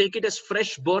 we should take it as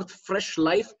fresh birth, fresh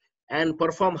life, and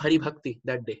perform Hari Bhakti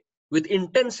that day with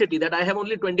intensity that I have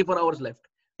only 24 hours left.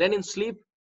 Then in sleep,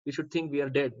 we should think we are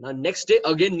dead. Now next day,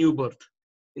 again new birth.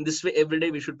 In this way, every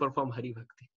day we should perform Hari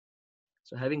Bhakti.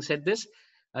 So having said this,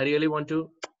 I really want to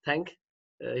thank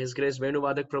His Grace Venu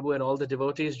Vadak Prabhu and all the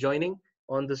devotees joining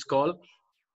on this call.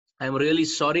 I'm really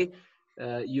sorry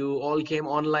you all came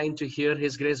online to hear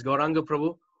His Grace Gauranga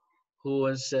Prabhu, who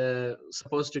was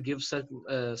supposed to give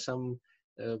some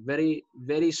very,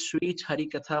 very sweet Hari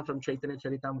Katha from Chaitanya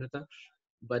Charitamrita.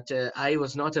 But I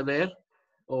was not aware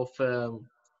of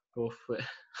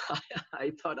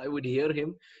I thought I would hear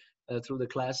him through the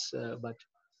class,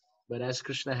 but as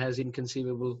Krishna has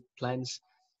inconceivable plans,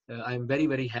 I'm very,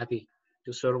 very happy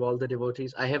to serve all the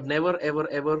devotees. I have never,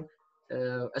 ever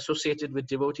associated with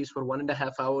devotees for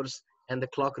 1.5 hours and the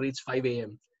clock reads 5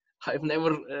 a.m. I've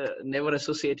never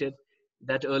associated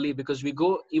that early, because we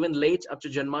go even late up to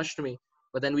Janmashtami,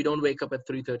 but then we don't wake up at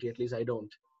 3:30, at least I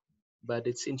don't. But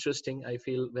it's interesting. I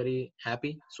feel very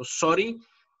happy. So sorry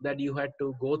that you had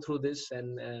to go through this,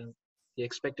 and the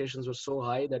expectations were so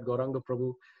high that Gauranga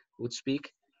Prabhu would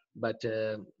speak. But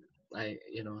you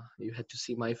had to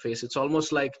see my face. It's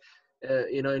almost like,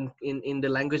 in the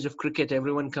language of cricket,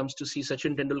 everyone comes to see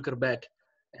Sachin Tendulkar bat.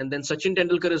 And then Sachin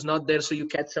Tendulkar is not there, so you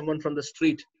catch someone from the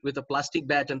street with a plastic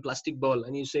bat and plastic ball,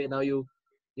 and you say, now you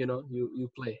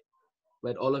play.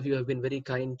 But all of you have been very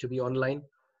kind to be online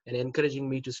and encouraging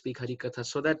me to speak Hari Katha,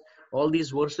 so that all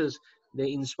these verses,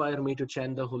 they inspire me to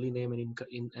chant the holy name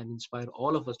and inspire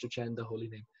all of us to chant the holy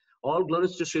name. All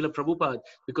glories to Srila Prabhupada,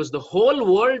 because the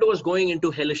whole world was going into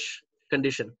hellish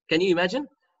condition. Can you imagine?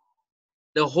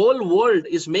 The whole world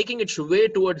is making its way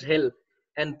towards hell.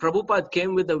 And Prabhupada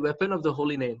came with the weapon of the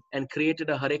holy name and created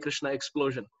a Hare Krishna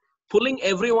explosion, pulling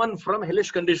everyone from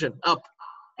hellish condition up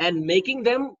and making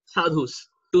them sadhus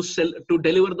to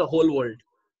deliver the whole world.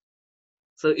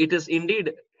 So it is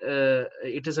indeed,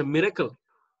 it is a miracle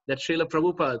that Srila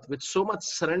Prabhupada, with so much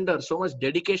surrender, so much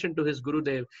dedication to his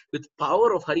Gurudev, with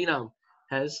power of Harinam,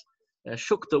 has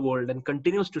shook the world and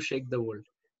continues to shake the world.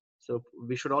 So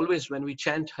we should always, when we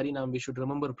chant Harinam, we should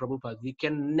remember Prabhupada. We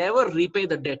can never repay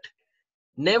the debt.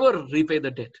 Never repay the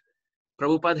debt.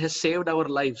 Prabhupada has saved our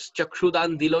lives.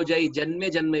 Chakshudan dilojai janme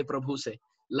janme Prabhu se.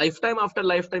 Lifetime after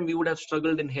lifetime, we would have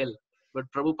struggled in hell. But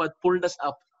Prabhupada pulled us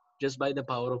up just by the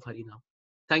power of Harinam.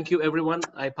 Thank you, everyone.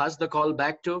 I pass the call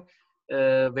back to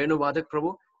Venu Vadak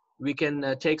Prabhu. We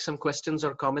can take some questions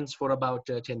or comments for about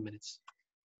 10 minutes.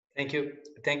 Thank you.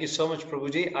 Thank you so much,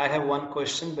 Prabhuji. I have one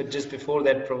question, but just before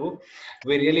that, Prabhu,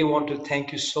 we really want to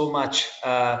thank you so much.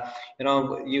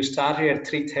 You started at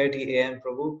 3:30 a.m.,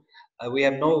 Prabhu. We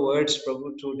have no words,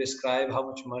 Prabhu, to describe how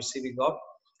much mercy we got.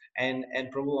 And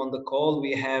Prabhu, on the call,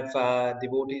 we have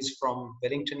devotees from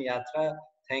Wellington Yatra,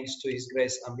 thanks to His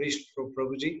Grace Amrish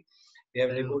Prabhuji. We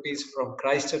have devotees from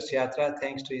Christchurch Yatra,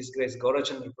 thanks to His Grace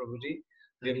Gaurachandra Prabhuji.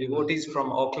 We have devotees from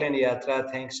Auckland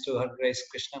Yatra, thanks to Her Grace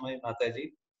Krishnamay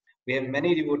Mataji. We have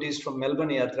many devotees from Melbourne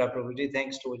Yatra Prabhuji,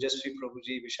 thanks to Ojasvi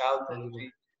Prabhuji, Vishal Prabhuji,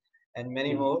 and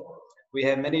many more. We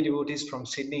have many devotees from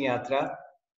Sydney Yatra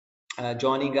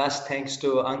joining us, thanks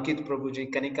to Ankit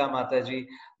Prabhuji, Kanika Mataji,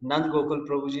 Nand Gokul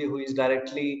Prabhuji, who is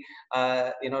directly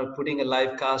putting a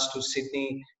live cast to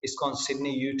Sydney, ISKCON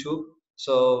Sydney YouTube.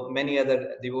 So many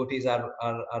other devotees have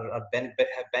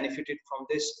benefited from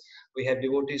this. We have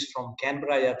devotees from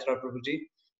Canberra Yatra Prabhuji,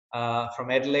 from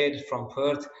Adelaide, from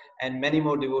Perth, and many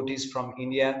more devotees from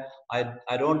India.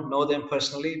 I don't know them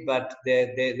personally, but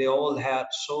they all have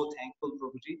so thankful,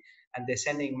 Prabhuji, and they're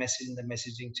sending message in the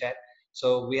messaging chat.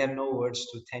 So we have no words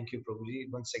to thank you,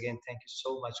 Prabhuji. Once again, thank you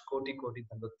so much. Koti Koti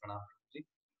Dandat Pranam, Prabhuji,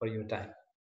 for your time.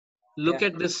 Look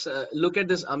at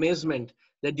this amazement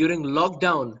that during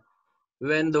lockdown,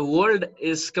 when the world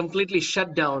is completely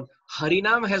shut down,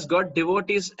 Harinam has got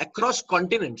devotees across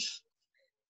continents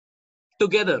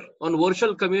together on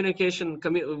virtual communication,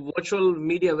 virtual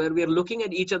media, where we are looking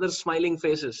at each other's smiling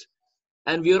faces,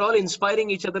 and we are all inspiring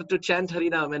each other to chant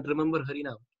Harinam and remember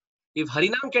Harinam. If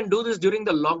Harinam can do this during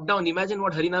the lockdown, imagine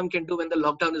what Harinam can do when the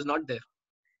lockdown is not there.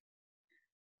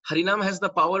 Harinam has the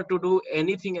power to do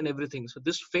anything and everything. So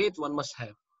this faith one must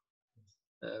have.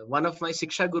 One of my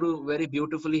Siksha Guru, very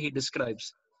beautifully, he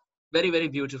describes, very, very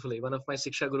beautifully, one of my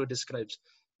Siksha Guru describes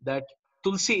that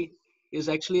Tulsi is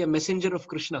actually a messenger of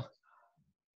Krishna.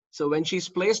 So when she's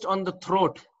placed on the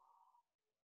throat,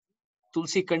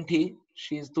 Tulsi Kanti,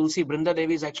 Tulsi Brinda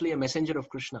Devi is actually a messenger of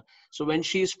Krishna. So when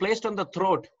she is placed on the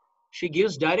throat, she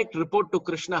gives direct report to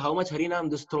Krishna how much Harinam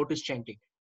this throat is chanting.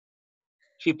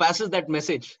 She passes that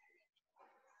message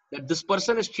that this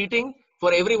person is cheating.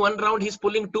 For every one round, he's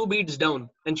pulling 2 beads down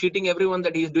and cheating everyone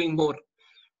that he's doing more.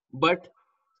 But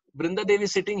Brinda Devi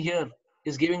sitting here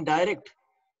is giving direct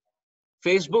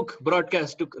Facebook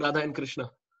broadcast to Radha and Krishna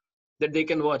that they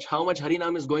can watch how much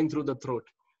Harinam is going through the throat.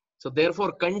 So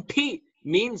therefore, Kanthi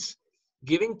means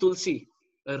giving Tulsi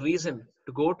a reason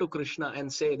to go to Krishna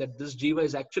and say that this Jiva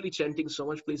is actually chanting so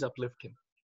much, please uplift him.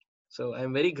 So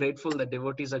I'm very grateful that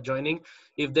devotees are joining.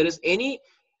 If there is any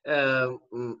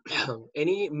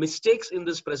any mistakes in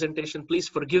this presentation, please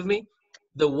forgive me.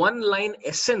 The one line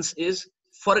essence is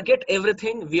forget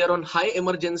everything. We are on high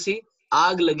emergency.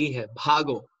 Aag lagi hai,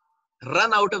 bhago.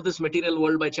 Run out of this material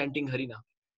world by chanting Harina.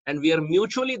 And we are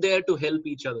mutually there to help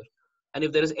each other. And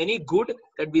if there is any good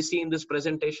that we see in this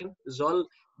presentation, is all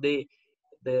the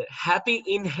happy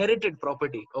inherited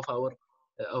property of our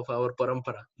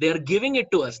parampara. They are giving it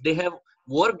to us. They have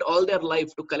worked all their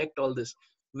life to collect all this.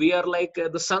 We are like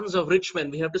the sons of rich men.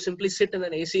 We have to simply sit in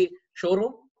an AC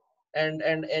showroom and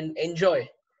enjoy.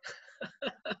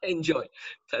 Enjoy.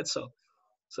 That's all.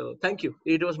 So thank you.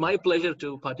 It was my pleasure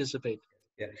to participate.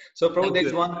 Yeah. So Prabhu, Thank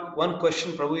there's you. one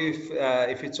question, Prabhu,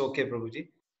 if it's okay, Prabhuji.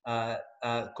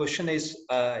 Question is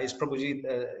Prabhuji,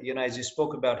 as you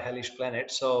spoke about hellish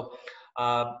planet. So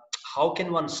how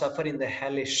can one suffer in the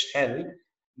hellish hell?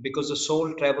 Because the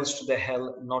soul travels to the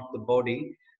hell, not the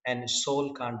body, and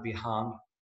soul can't be harmed.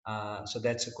 So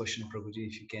that's a question, Prabhuji,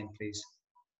 if you can please.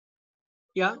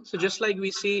 Yeah. So just like we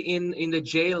see in the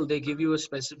jail, they give you a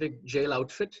specific jail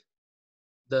outfit.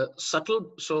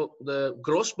 So the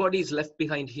gross body is left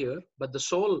behind here, but the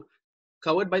soul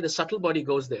covered by the subtle body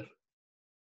goes there.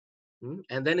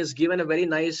 And then is given a very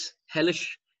nice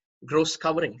hellish gross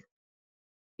covering.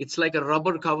 It's like a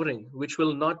rubber covering, which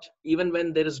will not, even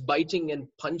when there is biting and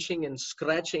punching and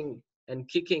scratching and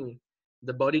kicking,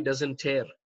 the body doesn't tear.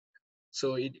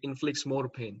 So it inflicts more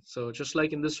pain. So just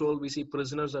like in this world, we see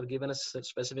prisoners are given a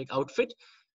specific outfit.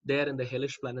 There in the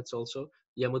hellish planets also,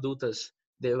 Yamadutas,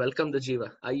 they welcome the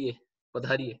Jiva, Aiye,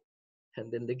 Padhariye.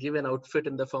 And then they give an outfit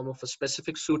in the form of a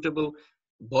specific suitable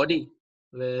body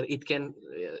where it can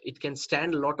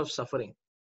stand a lot of suffering.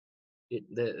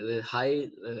 The high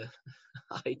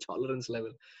high tolerance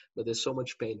level, but there's so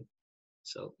much pain.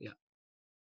 So yeah.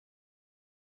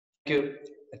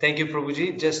 Thank you,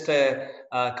 Prabhuji. Just a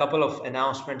couple of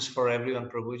announcements for everyone,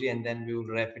 Prabhuji, and then we will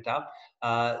wrap it up.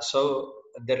 So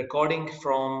the recording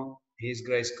from His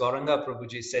Grace Gauranga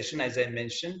Prabhuji's session, as I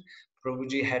mentioned,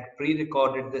 Prabhuji had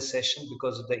pre-recorded the session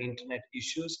because of the internet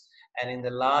issues, and in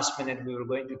the last minute we were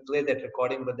going to play that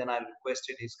recording, but then I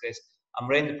requested His Grace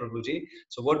Amrendra Prabhuji.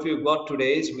 So what we've got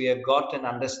today is we have got an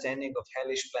understanding of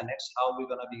hellish planets, how we're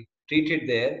going to be treated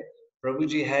there.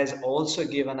 Prabhuji has also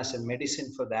given us a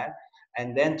medicine for that.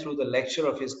 And then through the lecture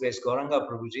of His Grace Gauranga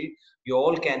Prabhuji, you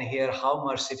all can hear how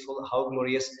merciful, how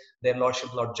glorious their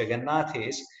Lordship Lord Jagannath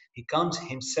is. He comes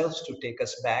himself to take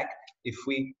us back. If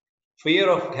we fear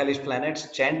of hellish planets,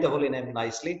 chant the holy name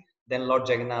nicely, then Lord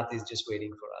Jagannath is just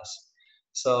waiting for us.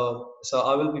 So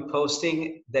I will be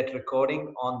posting that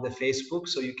recording on the Facebook,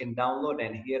 so you can download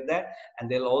and hear that. And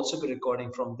they'll also be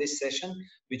recording from this session,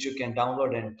 which you can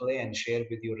download and play and share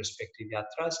with your respective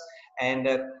yatras. And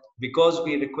because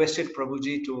we requested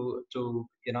Prabhuji to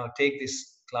take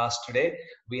this class today,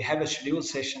 we have a scheduled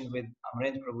session with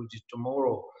Amrendra Prabhuji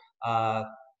tomorrow.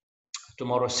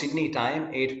 Tomorrow Sydney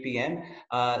time, 8 p.m.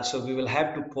 So we will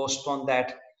have to postpone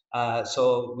that.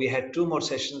 So we had 2 more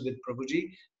sessions with Prabhuji,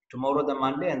 tomorrow the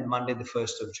Monday and Monday the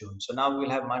 1st of June. So now we'll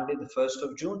have Monday the 1st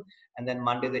of June and then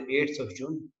Monday the 8th of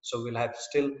June. So we'll have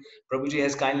still, Prabhuji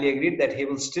has kindly agreed that he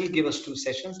will still give us 2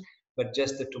 sessions, but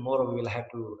just that tomorrow we will have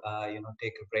to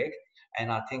take a break.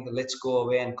 And I think let's go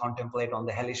away and contemplate on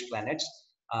the hellish planets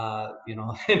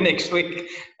next week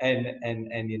and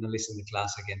listen to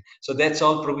class again. So that's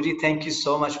all, Prabhuji. Thank you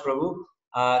so much, Prabhu.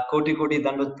 Koti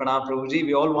Dandut Pranam, Prabhuji.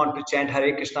 We all want to chant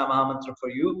Hare Krishna Mahamantra for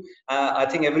you. I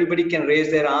think everybody can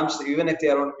raise their arms even if they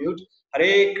are on mute.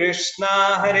 Hare Krishna,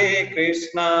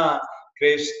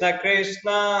 Krishna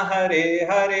Krishna, Hare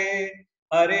Hare,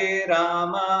 Hare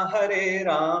Rama,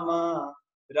 Rama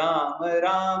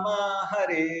Rama,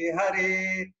 Hare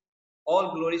Hare.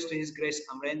 All glories to His Grace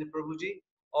Amrendra Prabhuji.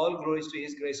 All glories to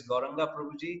His Grace Gauranga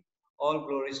Prabhuji. All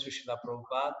glories to Srila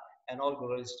Prabhupada. And all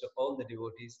glories to all the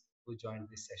devotees who joined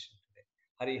this session today.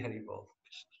 Hari Hari Bol.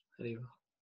 Hari Bol.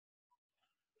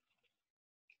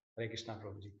 Hare Krishna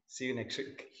Prabhuji. See you next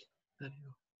week. Hari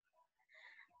Bol.